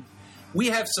feed. We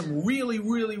have some really,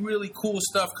 really, really cool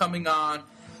stuff coming up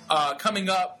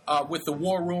with the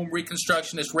War Room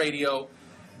Reconstructionist Radio.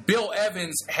 Bill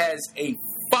Evans has a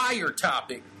fire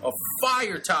topic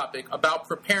about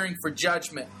preparing for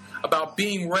judgment, about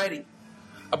being ready,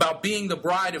 about being the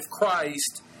bride of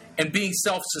Christ, and being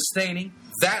self-sustaining.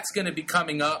 That's going to be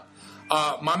coming up.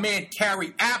 My man,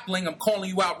 Carrie Appling, I'm calling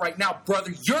you out right now,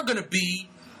 brother. You're going to be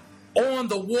on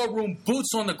the War Room,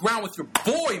 boots on the ground with your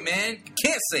boy, man. You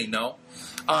can't say no.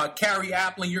 Carrie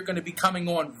Appling, you're going to be coming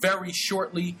on very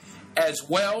shortly as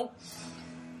well.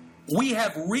 We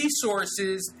have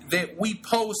resources that we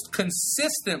post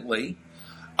consistently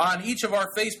on each of our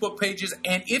Facebook pages,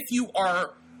 and if you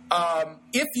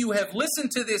have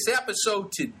listened to this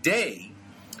episode today,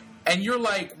 and you're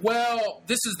like, well,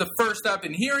 this is the first I've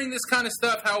been hearing this kind of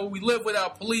stuff. How will we live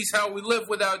without police? How will we live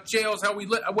without jails? What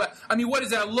does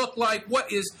that look like?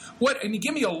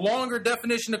 Give me a longer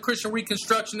definition of Christian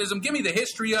Reconstructionism. Give me the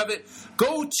history of it.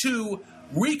 Go to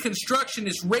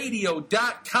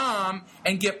ReconstructionistRadio.com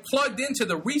and get plugged into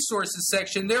the resources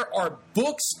section. There are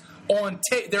books on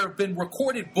tape. There have been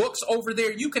recorded books over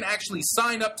there. You can actually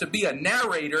sign up to be a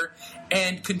narrator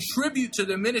and contribute to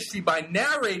the ministry by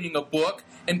narrating a book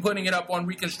and putting it up on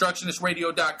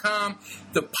ReconstructionistRadio.com.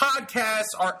 The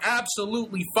podcasts are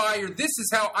absolutely fire. This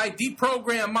is how I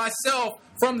deprogram myself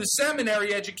from the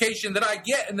seminary education that I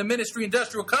get in the ministry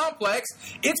industrial complex.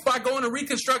 It's by going to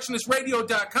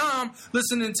ReconstructionistRadio.com,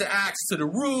 listening to Acts to the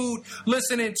Root,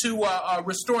 listening to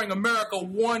Restoring America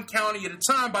One County at a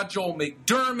Time by Joel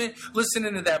McDermott,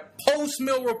 listening to that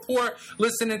Post-Mill Report,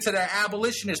 listening to that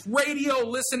Abolitionist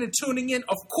Radio, tuning in,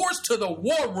 of course, to the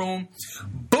War Room,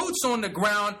 Boots on the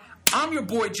Ground. I'm your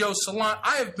boy, Joe Salant.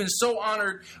 I have been so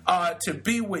honored to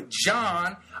be with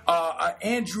John,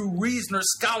 Andrew Reasoner,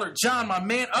 Scholar John, my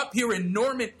man, up here in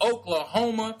Norman,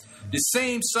 Oklahoma, the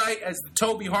same site as the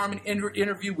Toby Harmon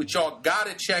interview, which y'all got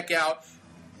to check out.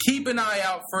 Keep an eye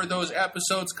out for those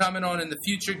episodes coming on in the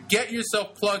future. Get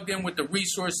yourself plugged in with the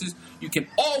resources. You can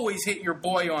always hit your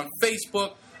boy on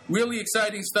Facebook. Really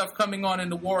exciting stuff coming on in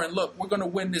the war. And look, we're going to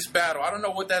win this battle. I don't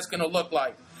know what that's going to look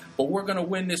like, but we're going to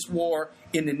win this war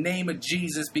in the name of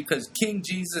Jesus, because King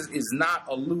Jesus is not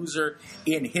a loser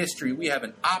in history. We have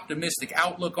an optimistic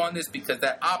outlook on this because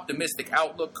that optimistic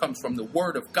outlook comes from the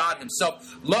Word of God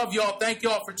himself. Love y'all. Thank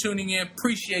y'all for tuning in.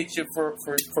 Appreciate you for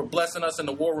blessing us in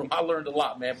the War Room. I learned a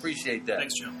lot, man. Appreciate that.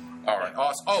 Thanks, Joe. All right.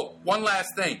 Awesome. Oh, one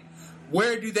last thing.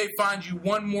 Where do they find you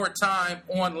one more time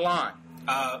online?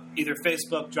 Either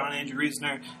Facebook, John Andrew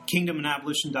Reasoner,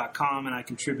 KingdomandAbolition.com, and I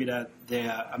contribute at the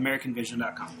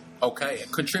AmericanVision.com. Okay,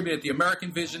 contribute at the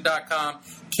AmericanVision.com,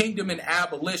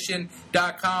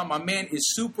 KingdomandAbolition.com. My man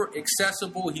is super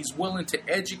accessible. He's willing to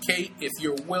educate if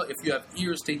you have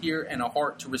ears to hear and a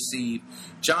heart to receive.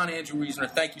 John Andrew Reasoner,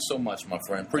 thank you so much, my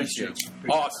friend. Appreciate you.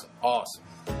 Awesome.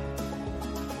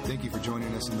 Thank you for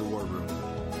joining us in the War Room.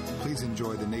 Please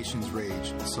enjoy The Nation's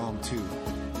Rage, Psalm 2,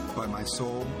 by My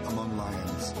Soul Among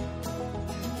Lions.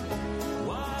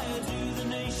 Why do the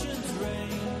nations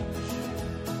rage?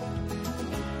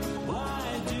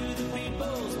 Why do the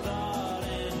peoples plot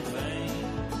in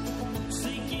vain,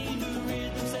 seeking to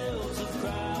rid themselves of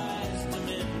Christ's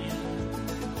dominion?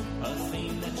 A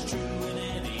theme that's true in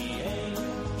any age.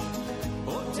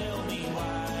 Or tell me,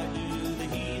 why do the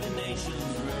heathen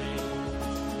nations rage?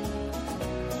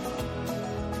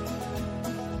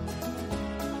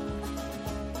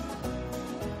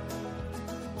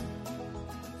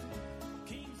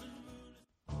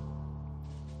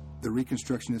 The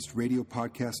Reconstructionist Radio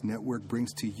Podcast Network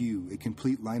brings to you a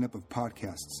complete lineup of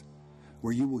podcasts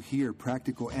where you will hear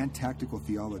practical and tactical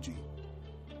theology.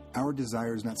 Our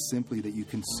desire is not simply that you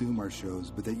consume our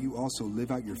shows, but that you also live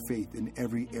out your faith in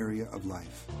every area of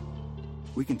life.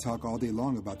 We can talk all day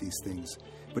long about these things,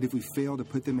 but if we fail to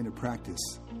put them into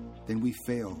practice, then we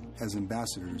fail as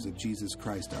ambassadors of Jesus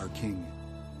Christ, our King.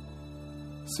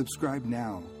 Subscribe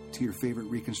now to your favorite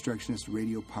Reconstructionist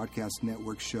Radio Podcast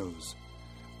Network shows.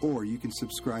 Or you can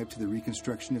subscribe to the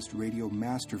Reconstructionist Radio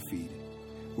Master Feed,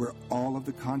 where all of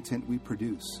the content we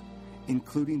produce,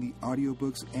 including the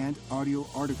audiobooks and audio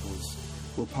articles,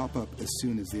 will pop up as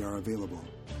soon as they are available.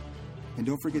 And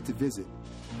don't forget to visit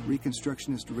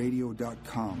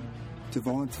ReconstructionistRadio.com to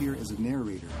volunteer as a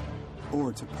narrator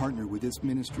or to partner with this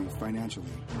ministry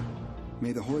financially.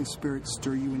 May the Holy Spirit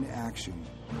stir you into action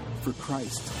for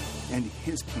Christ and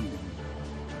His kingdom.